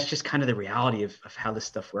yeah, I mean, that's just kind of the reality of how this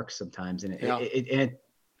stuff works sometimes. And it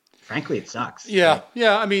frankly, it sucks. Yeah.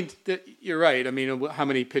 Yeah. I mean, you're right. I mean, how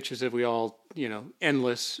many pitches have we all,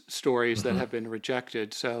 endless stories that have been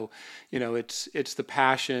rejected. So, it's the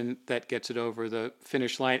passion that gets it over the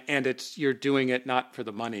finish line, and you're doing it not for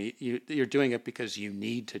the money. You're doing it because you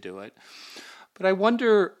need to do it. But I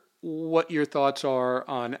wonder what your thoughts are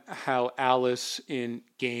on how Alice in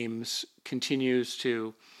games continues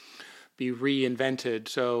to be reinvented.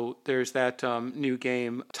 So there's that new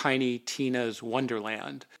game, Tiny Tina's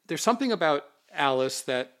Wonderland. There's something about Alice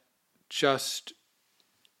that just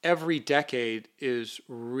every decade is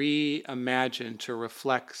reimagined to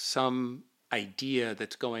reflect some idea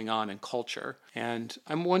that's going on in culture. And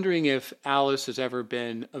I'm wondering if Alice has ever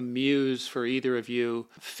been a muse for either of you,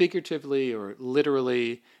 figuratively or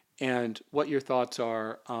literally, and what your thoughts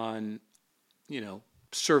are on,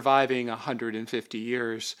 surviving 150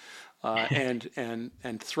 years and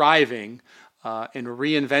thriving and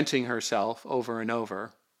reinventing herself over and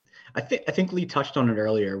over. I think Lee touched on it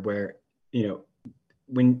earlier, where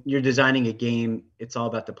when you're designing a game, it's all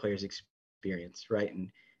about the player's experience, right?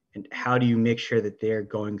 And how do you make sure that they're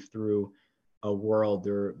going through a world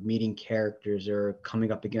or meeting characters or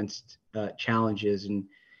coming up against challenges, and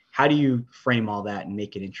how do you frame all that and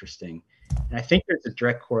make it interesting? And I think there's a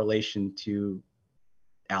direct correlation to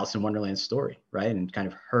Alice in Wonderland's story, right? And kind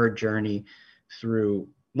of her journey through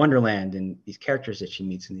Wonderland and these characters that she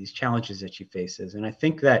meets and these challenges that she faces. And I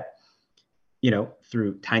think that,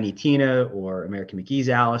 through Tiny Tina or American McGee's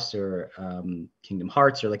Alice or Kingdom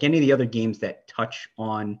Hearts or like any of the other games that touch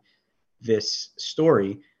on this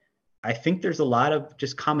story, I think there's a lot of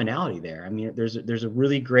just commonality there. I mean, there's a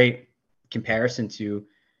really great comparison to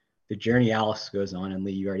the journey Alice goes on. And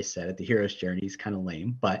Lee, you already said it, the hero's journey is kind of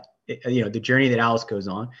lame, but the journey that Alice goes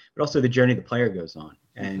on, but also the journey the player goes on.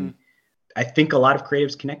 And I think a lot of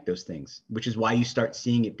creatives connect those things, which is why you start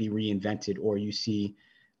seeing it be reinvented, or you see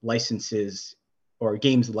licenses or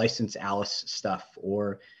games license Alice stuff,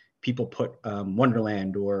 or people put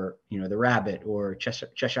Wonderland or, the Rabbit or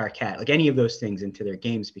Cheshire Cat, like any of those things into their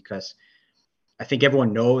games, because I think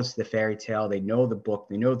everyone knows the fairy tale, they know the book,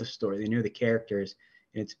 they know the story, they know the characters,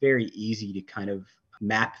 and it's very easy to kind of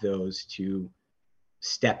map those to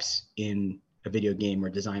steps in a video game or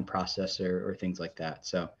design process or things like that.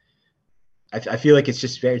 So I feel like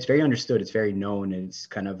it's very understood, it's very known, and it's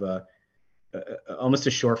kind of almost a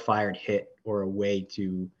surefire hit, or a way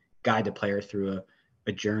to guide the player through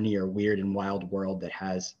a journey or weird and wild world that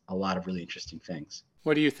has a lot of really interesting things.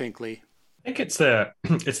 What do you think, Lee? I think it's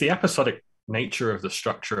the episodic nature of the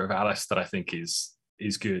structure of Alice that I think is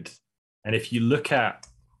good. And if you look at,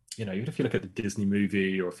 even if you look at the Disney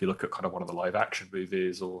movie, or if you look at kind of one of the live action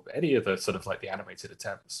movies, or any of the sort of like the animated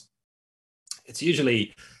attempts, it's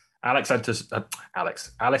usually Alice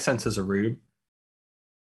enters a room.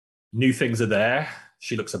 New things are there.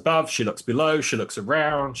 She looks above, she looks below, she looks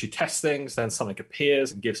around, she tests things, then something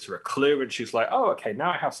appears and gives her a clue, and she's like, oh, okay, now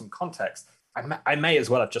I have some context. I may as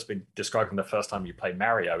well have just been describing the first time you play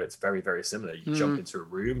Mario. It's very, very similar. You jump into a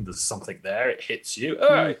room, there's something there, it hits you,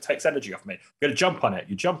 it takes energy off me. You're going to jump on it,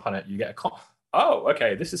 you jump on it, you get oh,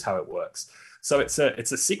 okay, this is how it works. So it's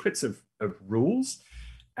a sequence of rules,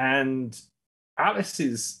 and Alice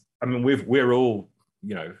is, we're all,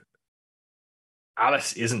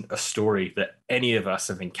 Alice isn't a story that any of us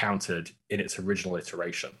have encountered in its original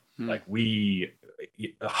iteration. Like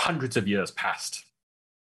hundreds of years passed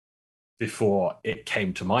before it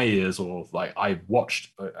came to my ears, or like I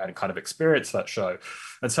watched and kind of experienced that show.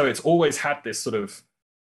 And so it's always had this sort of,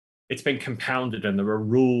 it's been compounded, and there are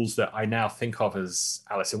rules that I now think of as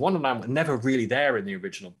Alice in Wonderland were never really there in the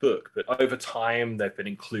original book, but over time they've been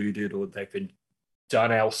included, or they've been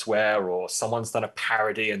done elsewhere, or someone's done a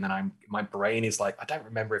parody, and then my brain is like, I don't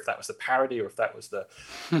remember if that was the parody or if that was the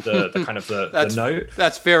kind of the note.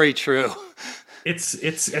 That's very true.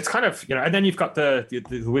 It's kind of, and then you've got the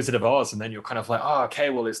Wizard of Oz, and then you're kind of like, oh, okay,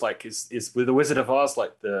 well, it's like is with the Wizard of Oz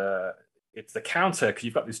like it's the counter, because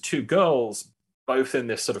you've got these two girls both in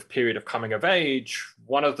this sort of period of coming of age.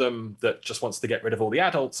 One of them that just wants to get rid of all the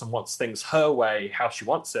adults and wants things her way, how she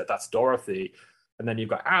wants it. That's Dorothy. And then you've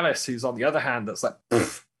got Alice, who's on the other hand, that's like,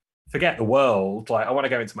 forget the world. Like, I want to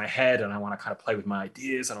go into my head and I want to kind of play with my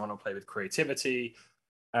ideas and I want to play with creativity.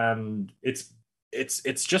 And it's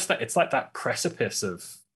just that it's like that precipice of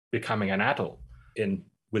becoming an adult. In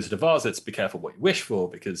Wizard of Oz, it's be careful what you wish for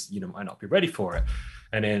because you might not be ready for it.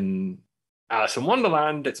 And in Alice in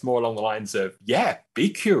Wonderland, it's more along the lines of, yeah, be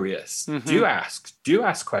curious, do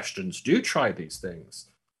ask questions, do try these things.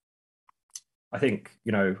 I think,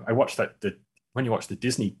 I watched when you watch the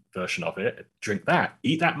Disney version of it, drink that,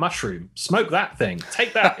 eat that mushroom, smoke that thing,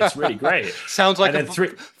 take that. It's really great. Sounds like a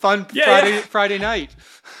fun Friday night.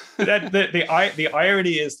 The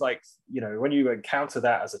irony is like, when you encounter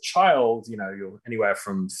that as a child, you're anywhere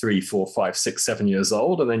from 3, 4, 5, 6, 7 years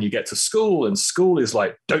old. And then you get to school and school is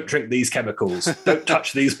like, don't drink these chemicals, don't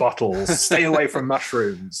touch these bottles, stay away from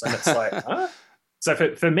mushrooms. And it's like, huh?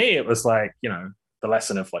 So for me, it was like, the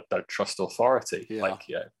lesson of like, don't trust authority. Yeah. Like,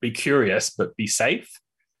 be curious, but be safe.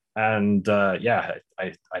 And I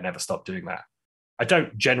never stopped doing that. I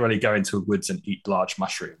don't generally go into woods and eat large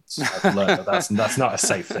mushrooms. I've learned that's not a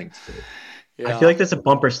safe thing to do. Yeah. I feel like that's a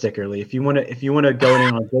bumper sticker, Lee. If you want to go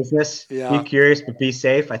in on business, be curious but be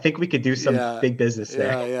safe. I think we could do some big business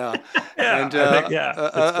there. Yeah. And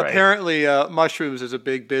apparently, mushrooms is a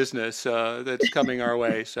big business that's coming our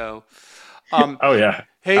way. So,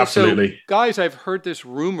 hey, absolutely. So guys, I've heard this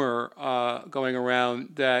rumor going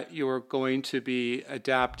around that you're going to be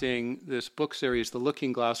adapting this book series, The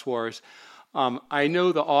Looking Glass Wars. I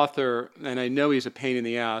know the author, and I know he's a pain in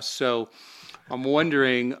the ass. So I'm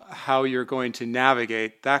wondering how you're going to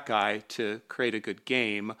navigate that guy to create a good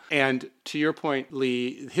game. And to your point,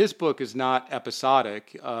 Lee, his book is not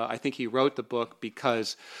episodic. I think he wrote the book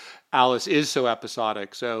because Alice is so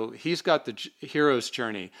episodic. So he's got the hero's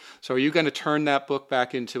journey. So are you going to turn that book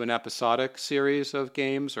back into an episodic series of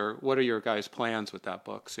games, or what are your guys' plans with that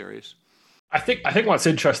book series? I think what's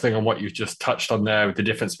interesting on what you've just touched on there with the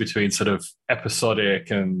difference between sort of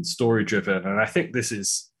episodic and story driven, and I think this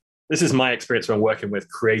is my experience when working with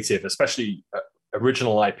creative, especially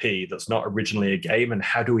original IP that's not originally a game, and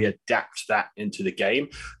how do we adapt that into the game?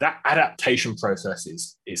 That adaptation process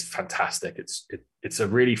is fantastic. It's a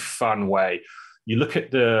really fun way. You look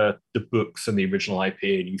at the books and the original IP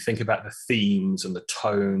and you think about the themes and the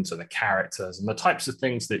tones and the characters and the types of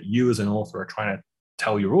things that you as an author are trying to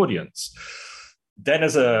tell your audience. Then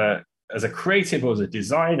as a creative or as a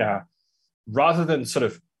designer, rather than sort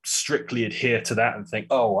of strictly adhere to that and think,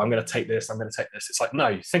 oh, I'm going to take this. It's like,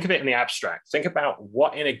 no, think of it in the abstract. Think about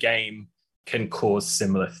what in a game can cause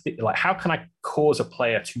similar, like how can I cause a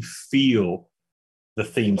player to feel the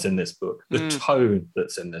themes in this book, the tone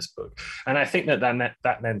that's in this book. And I think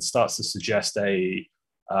that then starts to suggest a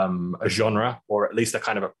genre, or at least a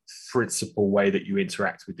kind of a principal way that you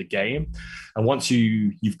interact with the game. And once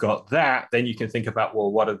you've got that, then you can think about,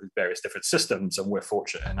 well, what are the various different systems? And we're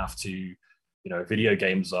fortunate enough to, video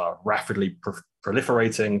games are rapidly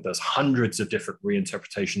proliferating. There's hundreds of different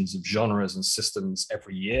reinterpretations of genres and systems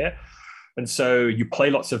every year. And so you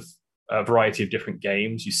play lots of a variety of different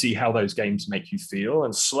games. You see how those games make you feel.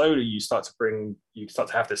 And slowly you start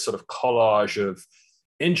to have this sort of collage of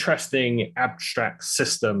interesting abstract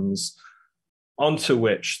systems onto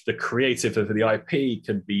which the creative of the IP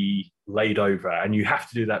can be laid over. And you have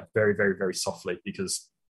to do that very, very, very softly, because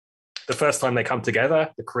the first time they come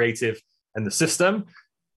together, the creative and the system,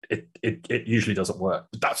 it usually doesn't work.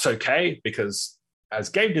 But that's okay, because as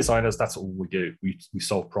game designers, that's all we do. We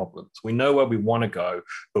solve problems. We know where we want to go,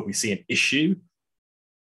 but we see an issue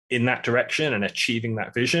in that direction and achieving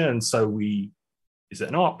that vision. And so is it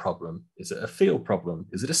an art problem? Is it a feel problem?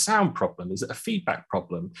 Is it a sound problem? Is it a feedback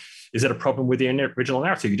problem? Is it a problem with the original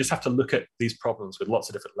narrative? You just have to look at these problems with lots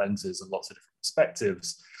of different lenses and lots of different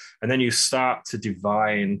perspectives. And then you start to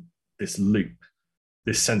divine this loop,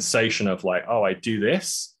 this sensation of like, oh, I do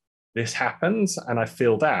this happens, and I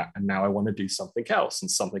feel that, and now I want to do something else and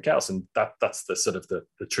something else. And that's the sort of the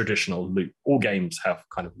traditional loop. All games have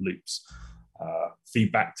kind of loops.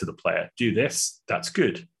 Feedback to the player. Do this, that's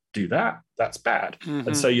good. Do that, that's bad. Mm-hmm.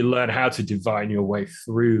 And so you learn how to divine your way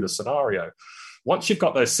through the scenario. Once you've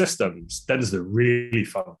got those systems, then there's the really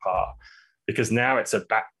fun part, because now it's a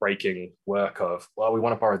back-breaking work of, well, we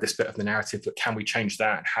want to borrow this bit of the narrative, but can we change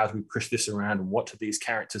that? How do we push this around? And what do these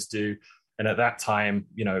characters do? And at that time,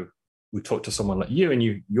 we talk to someone like you, and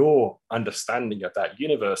your understanding of that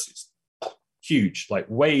universe is huge, like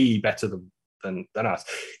way better than us.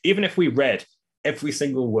 Even if we read every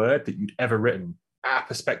single word that you'd ever written, our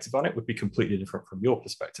perspective on it would be completely different from your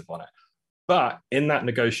perspective on it. But in that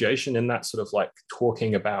negotiation, in that sort of like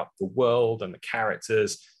talking about the world and the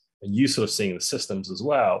characters, and you sort of seeing the systems as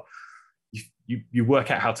well, you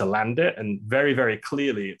work out how to land it. And very, very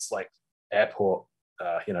clearly, it's like airport,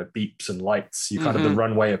 beeps and lights. You kind of, the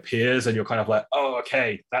runway appears and you're kind of like, oh,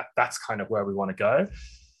 okay, that's kind of where we want to go.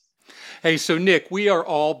 Hey, so Nick, we are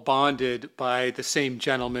all bonded by the same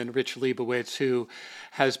gentleman, Rich Leibowitz, who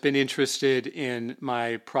has been interested in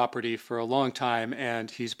my property for a long time, and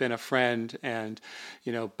he's been a friend. And,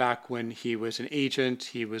 back when he was an agent,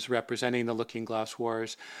 he was representing the Looking Glass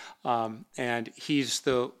Wars. And he's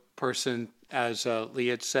the person, as Lee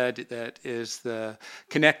had said, that is the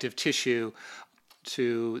connective tissue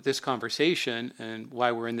to this conversation and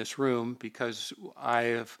why we're in this room, because I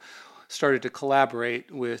have started to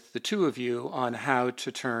collaborate with the two of you on how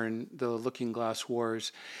to turn the Looking Glass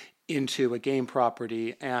Wars into a game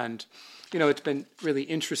property. And, it's been really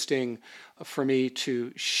interesting for me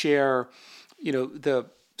to share, the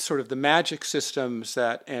sort of the magic systems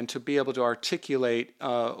and to be able to articulate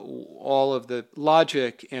all of the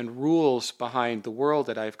logic and rules behind the world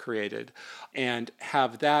that I've created, and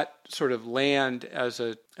have that sort of land as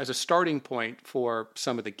a starting point for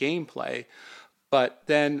some of the gameplay. But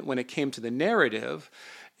then when it came to the narrative,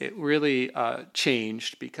 it really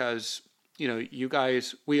changed, because, you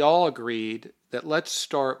guys, we all agreed that let's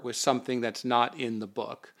start with something that's not in the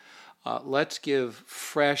book. Let's give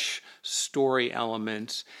fresh story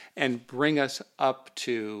elements and bring us up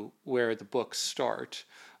to where the books start.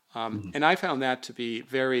 And I found that to be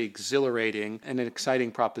very exhilarating and an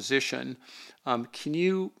exciting proposition. Can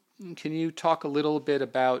you talk a little bit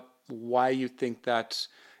about why you think that's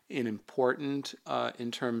important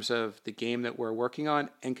in terms of the game that we're working on?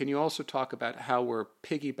 And can you also talk about how we're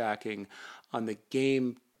piggybacking on the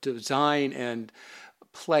game design and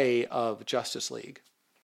play of Justice League?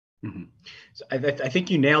 Mm-hmm. So I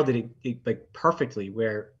think you nailed it like perfectly,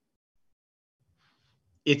 where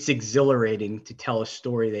it's exhilarating to tell a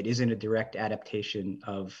story that isn't a direct adaptation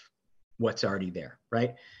of what's already there,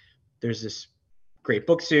 right? There's this great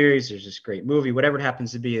book series, there's this great movie, whatever it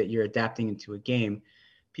happens to be that you're adapting into a game.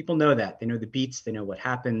 People know that. They know the beats, they know what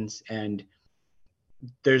happens, and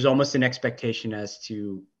there's almost an expectation as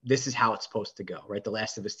to this is how it's supposed to go, right? The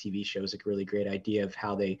Last of Us TV show is a really great idea of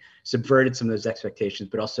how they subverted some of those expectations,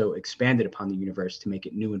 but also expanded upon the universe to make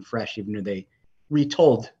it new and fresh, even though they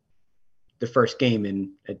retold the first game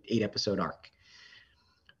in an 8-episode arc.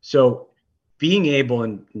 So being able,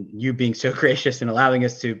 and you being so gracious and allowing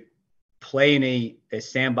us to play in a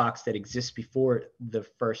sandbox that exists before the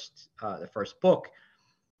first book,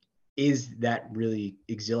 is that really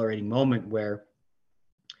exhilarating moment where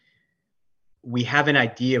we have an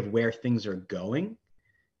idea of where things are going,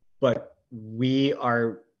 but we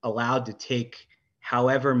are allowed to take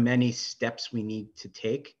however many steps we need to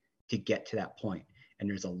take to get to that point. And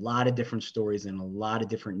there's a lot of different stories and a lot of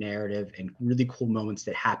different narrative and really cool moments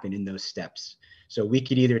that happen in those steps. So we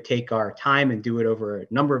could either take our time and do it over a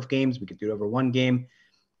number of games. We could do it over one game.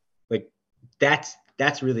 Like that's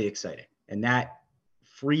really exciting. And that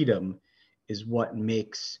freedom is what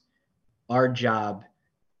makes our job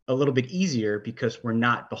a little bit easier, because we're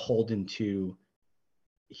not beholden to,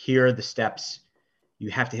 here are the steps, you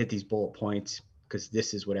have to hit these bullet points because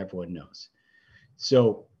this is what everyone knows.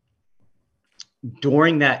 So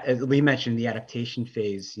during that, as Lee mentioned, the adaptation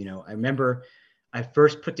phase, I remember I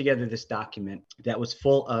first put together this document that was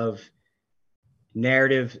full of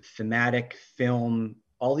narrative, thematic, film,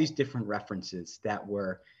 all these different references that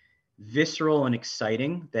were visceral and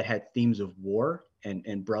exciting, that had themes of war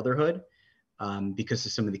and brotherhood, because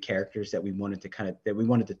of some of the characters that we wanted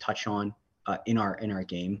to touch on in our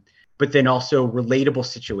game, but then also relatable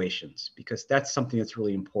situations, because that's something that's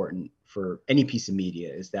really important for any piece of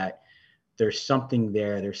media, is that there's something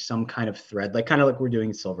there, there's some kind of thread, kind of like we're doing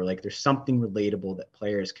in Silver Lake. There's something relatable that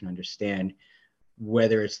players can understand,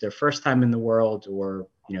 whether it's their first time in the world or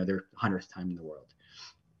their 100th time in the world.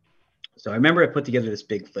 So I remember I put together this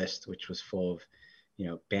big list, which was full of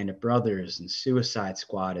Band of Brothers and Suicide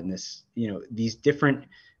Squad, and this, these different,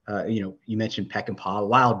 you mentioned Peck and Paw,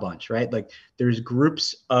 Wild Bunch, right? Like there's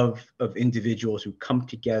groups of individuals who come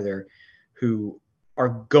together, who are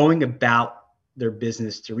going about their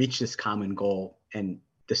business to reach this common goal. And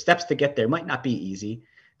the steps to get there might not be easy.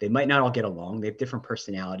 They might not all get along. They have different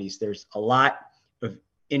personalities. There's a lot of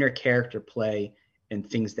inner character play and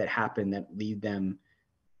things that happen that lead them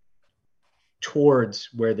towards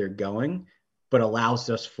where they're going, but allows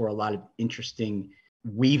us for a lot of interesting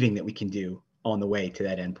weaving that we can do on the way to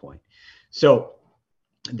that endpoint. So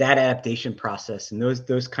that adaptation process and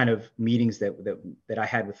those kind of meetings that I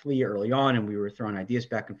had with Lee early on, and we were throwing ideas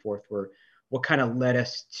back and forth, were what kind of led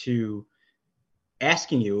us to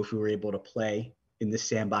asking you if we were able to play in this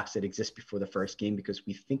sandbox that exists before the first game, because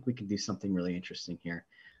we think we can do something really interesting here.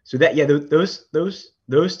 So that, yeah,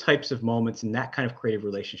 those types of moments and that kind of creative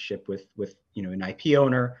relationship with an IP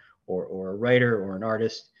owner or a writer or an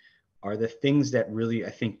artist are the things that really, I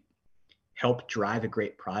think, help drive a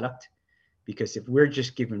great product. Because if we're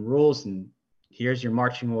just given rules and here's your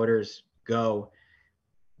marching orders, go,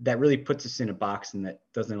 that really puts us in a box, and that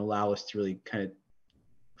doesn't allow us to really kind of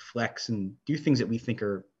flex and do things that we think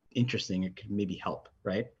are interesting and could maybe help,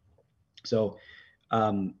 right? So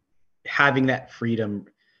having that freedom,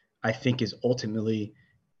 I think, is ultimately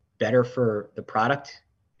better for the product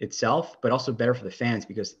itself, but also better for the fans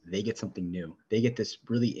because they get something new. They get this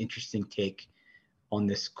really interesting take on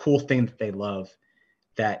this cool thing that they love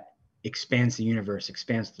that expands the universe,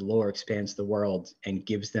 expands the lore, expands the world, and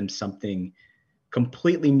gives them something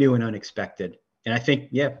completely new and unexpected. And I think,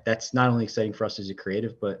 yeah, that's not only exciting for us as a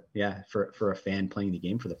creative, but yeah, for a fan playing the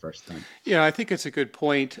game for the first time. Yeah, I think it's a good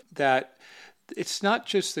point that it's not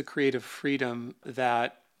just the creative freedom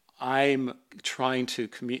that I'm trying to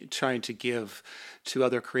give to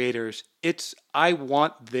other creators. I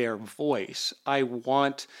want their voice.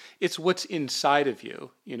 It's what's inside of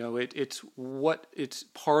you. It's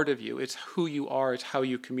part of you. It's who you are. It's how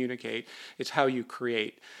you communicate. It's how you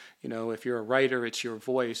create. If you're a writer, it's your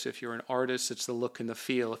voice. If you're an artist, it's the look and the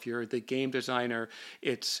feel. If you're the game designer,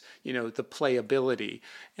 it's, the playability.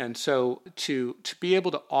 And so to be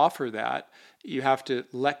able to offer that, you have to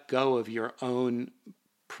let go of your own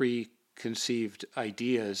preconceived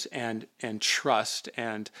ideas and trust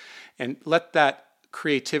and let that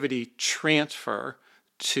creativity transfer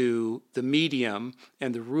to the medium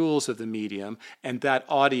and the rules of the medium and that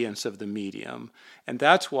audience of the medium. And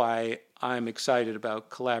that's why I'm excited about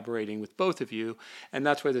collaborating with both of you. And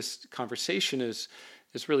that's why this conversation is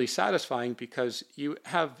really satisfying, because you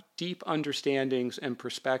have deep understandings and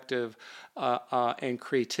perspective and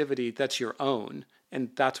creativity that's your own. And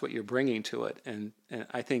that's what you're bringing to it. And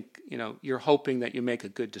I think, you're hoping that you make a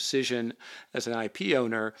good decision as an IP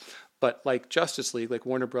owner. But like Justice League, like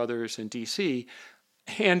Warner Brothers and DC,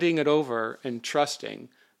 handing it over and trusting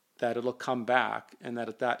that it'll come back and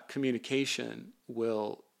that communication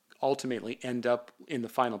will ultimately end up in the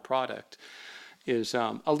final product is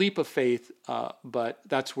a leap of faith, but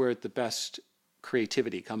that's where the best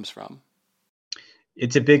creativity comes from.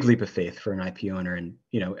 It's a big leap of faith for an IP owner. And,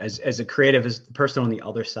 as a creative, as the person on the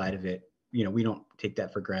other side of it, we don't take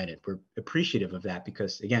that for granted. We're appreciative of that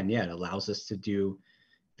because, again, yeah, it allows us to do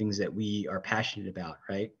things that we are passionate about,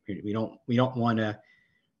 right? We don't want to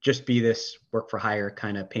just be this work for hire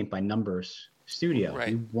kind of paint by numbers studio. Right.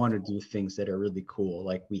 We want to do things that are really cool.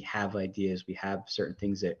 Like, we have ideas, we have certain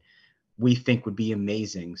things that we think would be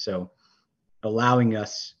amazing. So allowing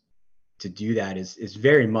us to do that is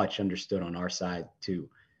very much understood on our side, to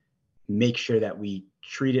make sure that we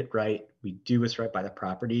treat it right, we do what's right by the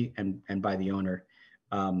property and by the owner,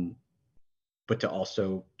 but to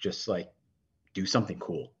also just do something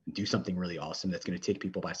cool, do something really awesome that's going to take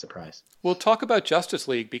people by surprise. We'll talk about Justice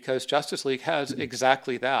League, because Justice League has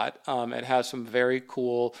exactly that. It has some very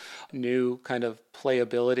cool new kind of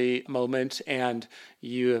playability moments, and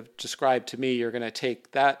you have described to me you're going to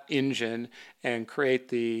take that engine and create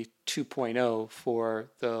the 2.0 for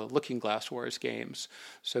the Looking Glass Wars games.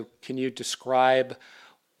 So can you describe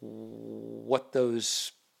what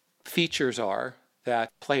those features are that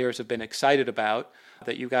players have been excited about,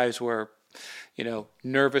 that you guys were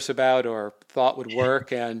nervous about or thought would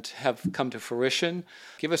work and have come to fruition?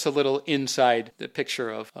 Give us a little inside the picture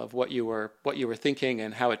of what you were thinking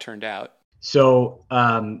and how it turned out. So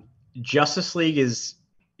Justice League is,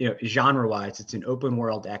 genre-wise, it's an open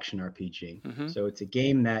world action RPG. Mm-hmm. So it's a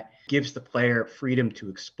game that gives the player freedom to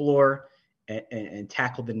explore and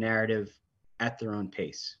tackle the narrative at their own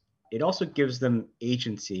pace. It also gives them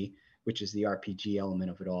agency, which is the RPG element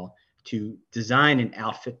of it all, to design and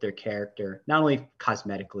outfit their character, not only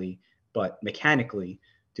cosmetically, but mechanically,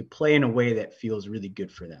 to play in a way that feels really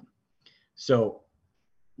good for them. So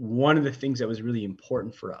one of the things that was really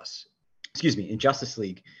important for us, in Justice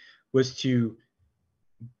League, was to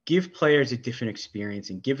give players a different experience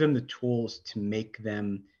and give them the tools to make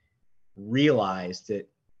them realize that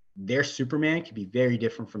their Superman can be very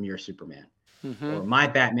different from your Superman. Mm-hmm. Or my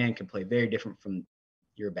Batman can play very different from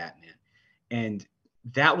your Batman. And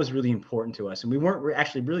that was really important to us. And we weren't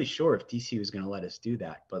actually really sure if DC was going to let us do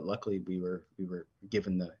that, but luckily we were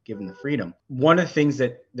given the freedom. One of the things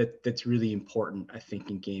that's really important, I think,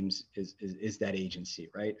 in games is that agency,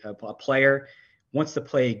 right? A player wants to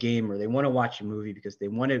play a game or they want to watch a movie because they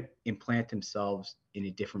want to implant themselves in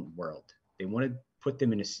a different world. They want to put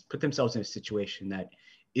themselves in a situation that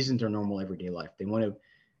isn't their normal everyday life. They want to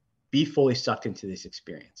be fully sucked into this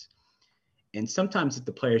experience. And sometimes if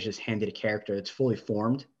the player is just handed a character that's fully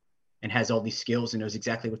formed and has all these skills and knows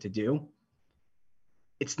exactly what to do,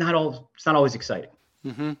 it's not always exciting.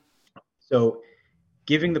 Mm-hmm. So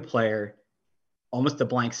giving the player almost a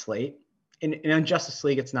blank slate, and in Justice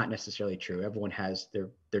League, it's not necessarily true. Everyone has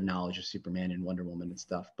their knowledge of Superman and Wonder Woman and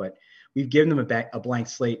stuff, but we've given them a blank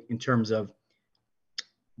slate in terms of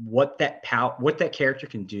what that character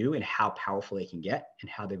can do and how powerful they can get and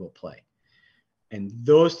how they will play. And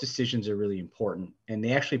those decisions are really important. And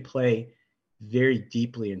they actually play very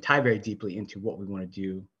deeply and tie very deeply into what we want to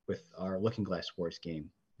do with our Looking Glass Wars game,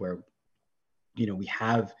 where, we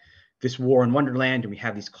have this war in Wonderland and we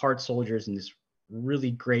have these card soldiers and this really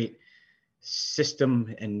great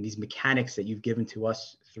system and these mechanics that you've given to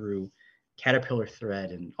us through Caterpillar Thread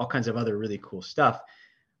and all kinds of other really cool stuff.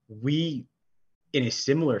 We, in a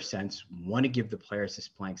similar sense, want to give the players this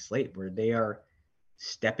blank slate where they are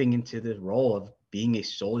stepping into the role of being a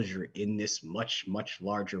soldier in this much, much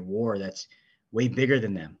larger war that's way bigger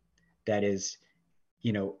than them, that is,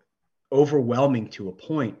 overwhelming to a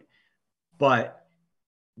point. But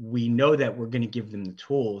we know that we're going to give them the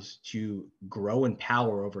tools to grow in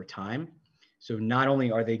power over time. So not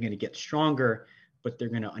only are they going to get stronger, but they're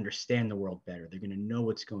going to understand the world better. They're going to know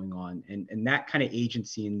what's going on. And that kind of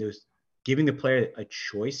agency and those, giving the player a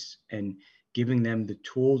choice and giving them the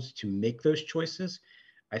tools to make those choices,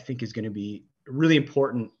 I think is going to be a really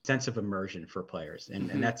important sense of immersion for players.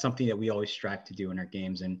 And that's something that we always strive to do in our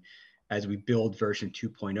games. And as we build version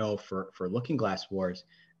 2.0 for Looking Glass Wars,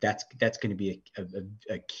 that's going to be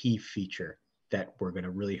a key feature that we're going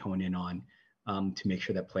to really hone in on to make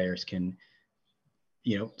sure that players can,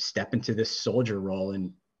 step into this soldier role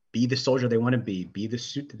and be the soldier they want to be the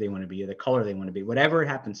suit that they want to be, the color they want to be, whatever it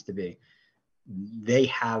happens to be. They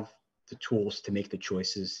have the tools to make the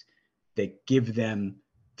choices that give them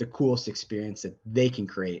the coolest experience that they can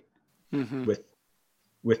create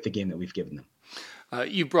with the game that we've given them.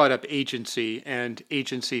 You brought up agency, and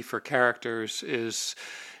agency for characters is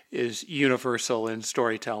universal in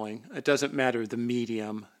storytelling. It doesn't matter the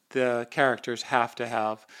medium. The characters have to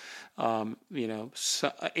have,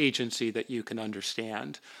 agency that you can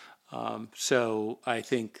understand. So I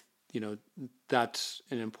think, that's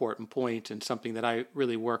an important point and something that I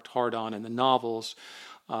really worked hard on in the novels,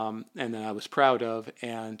 and that I was proud of,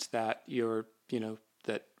 and that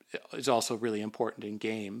that is also really important in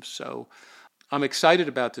games. So I'm excited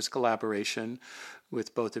about this collaboration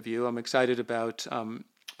with both of you. I'm excited about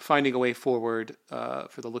finding a way forward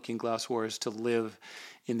for the Looking Glass Wars to live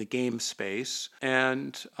in the game space.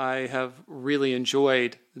 And I have really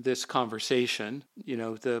enjoyed this conversation.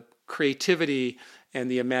 The creativity and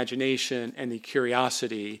the imagination and the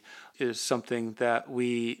curiosity is something that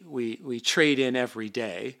we trade in every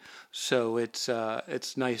day. So it's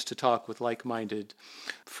nice to talk with like-minded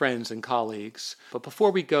friends and colleagues. But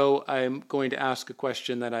before we go, I'm going to ask a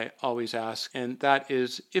question that I always ask, and that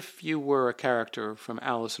is, if you were a character from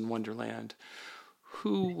Alice in Wonderland,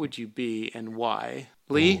 who would you be and why?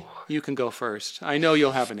 Lee, you can go first. I know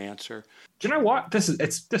you'll have an answer. Do you know what? This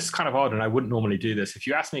is kind of odd, and I wouldn't normally do this. If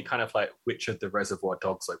you asked me kind of like which of the Reservoir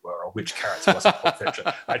Dogs I were, or which character was in Pulp Fiction,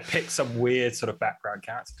 I'd pick some weird sort of background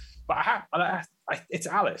character. But it's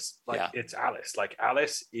Alice. It's Alice. Like,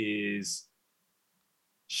 Alice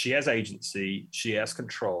she has agency, she has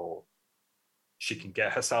control, she can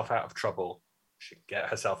get herself out of trouble, she can get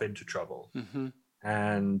herself into trouble. Mm-hmm.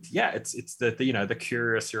 And it's the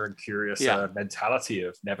curiouser and curiouser mentality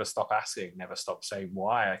of never stop asking, never stop saying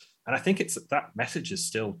why. And I think that message is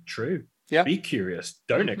still true. Yeah. Be curious.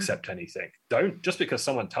 Don't accept anything. Don't, just because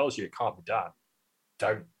someone tells you it can't be done,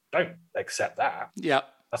 don't accept that. Yeah.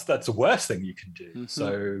 That's the worst thing you can do. Mm-hmm.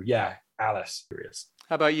 So yeah, Alice, curious.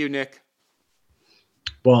 How about you, Nick?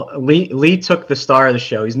 Well, Lee took the star of the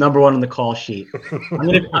show. He's number one on the call sheet. I'm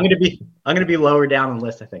gonna be lower down on the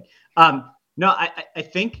list, I think. No, I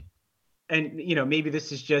think, and maybe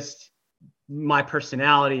this is just my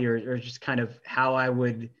personality or just kind of how I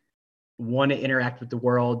would want to interact with the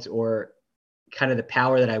world, or kind of the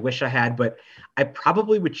power that I wish I had, but I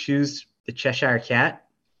probably would choose the Cheshire Cat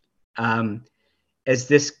as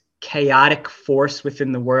this chaotic force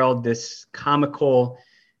within the world, this comical,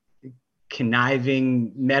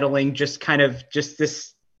 conniving, meddling, just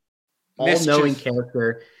this all-knowing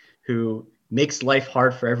character who makes life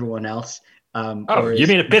hard for everyone else. You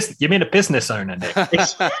mean a business owner, Nick?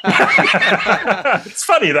 It's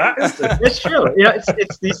funny that. It's true.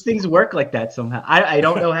 It's these things work like that somehow. I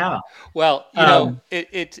don't know how. Well,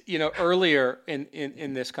 earlier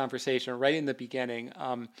in this conversation, right in the beginning,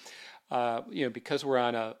 because we're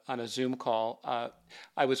on a Zoom call,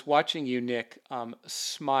 I was watching you, Nick,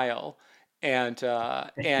 smile. And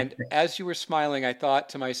as you were smiling, I thought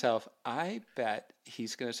to myself, I bet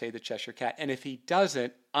he's going to say the Cheshire Cat. And if he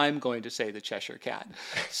doesn't, I'm going to say the Cheshire Cat.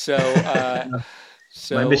 So,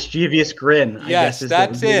 My mischievous grin. I yes, guess, is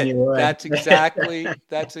that's it. That's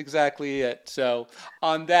That's exactly it. So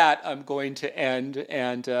on that, I'm going to end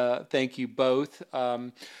and thank you both.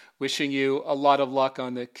 Wishing you a lot of luck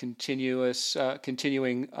on the continuing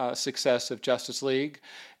success of Justice League,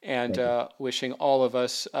 and wishing all of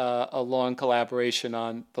us a long collaboration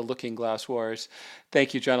on the Looking Glass Wars.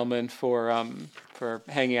 Thank you, gentlemen, for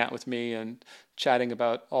hanging out with me and chatting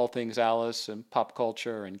about all things Alice and pop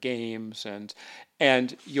culture and games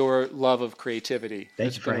and your love of creativity.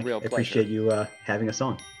 Thank you, Frank. I appreciate you having us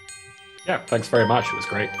on. Yeah, thanks very much. It was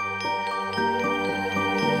great.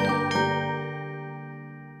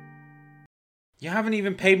 You haven't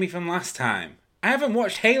even paid me from last time. I haven't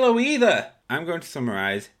watched Halo either. I'm going to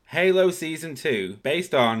summarize Halo Season 2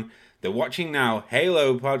 based on the Watching Now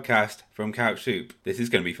Halo podcast from Couch Soup. This is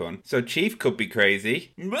going to be fun. So Chief could be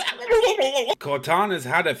crazy. Cortana's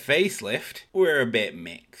had a facelift. We're a bit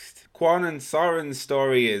mixed. Quan and Soren's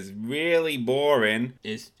story is really boring.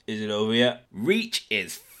 Is it over yet? Reach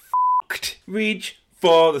is f***ed. Reach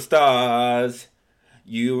for the stars.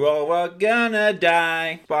 You all are gonna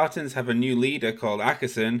die. Spartans have a new leader called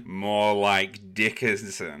Ackerson. More like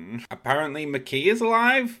Dickerson. Apparently McKee is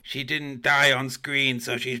alive? She didn't die on screen,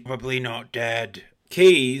 so she's probably not dead.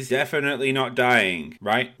 Key's definitely not dying.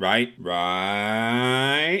 Right.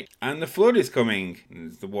 And the flood is coming.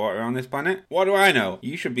 Is the water on this planet? What do I know?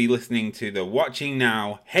 You should be listening to the Watching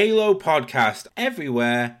Now Halo podcast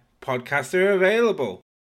everywhere podcasts are available.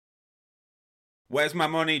 Where's my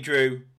money, Drew?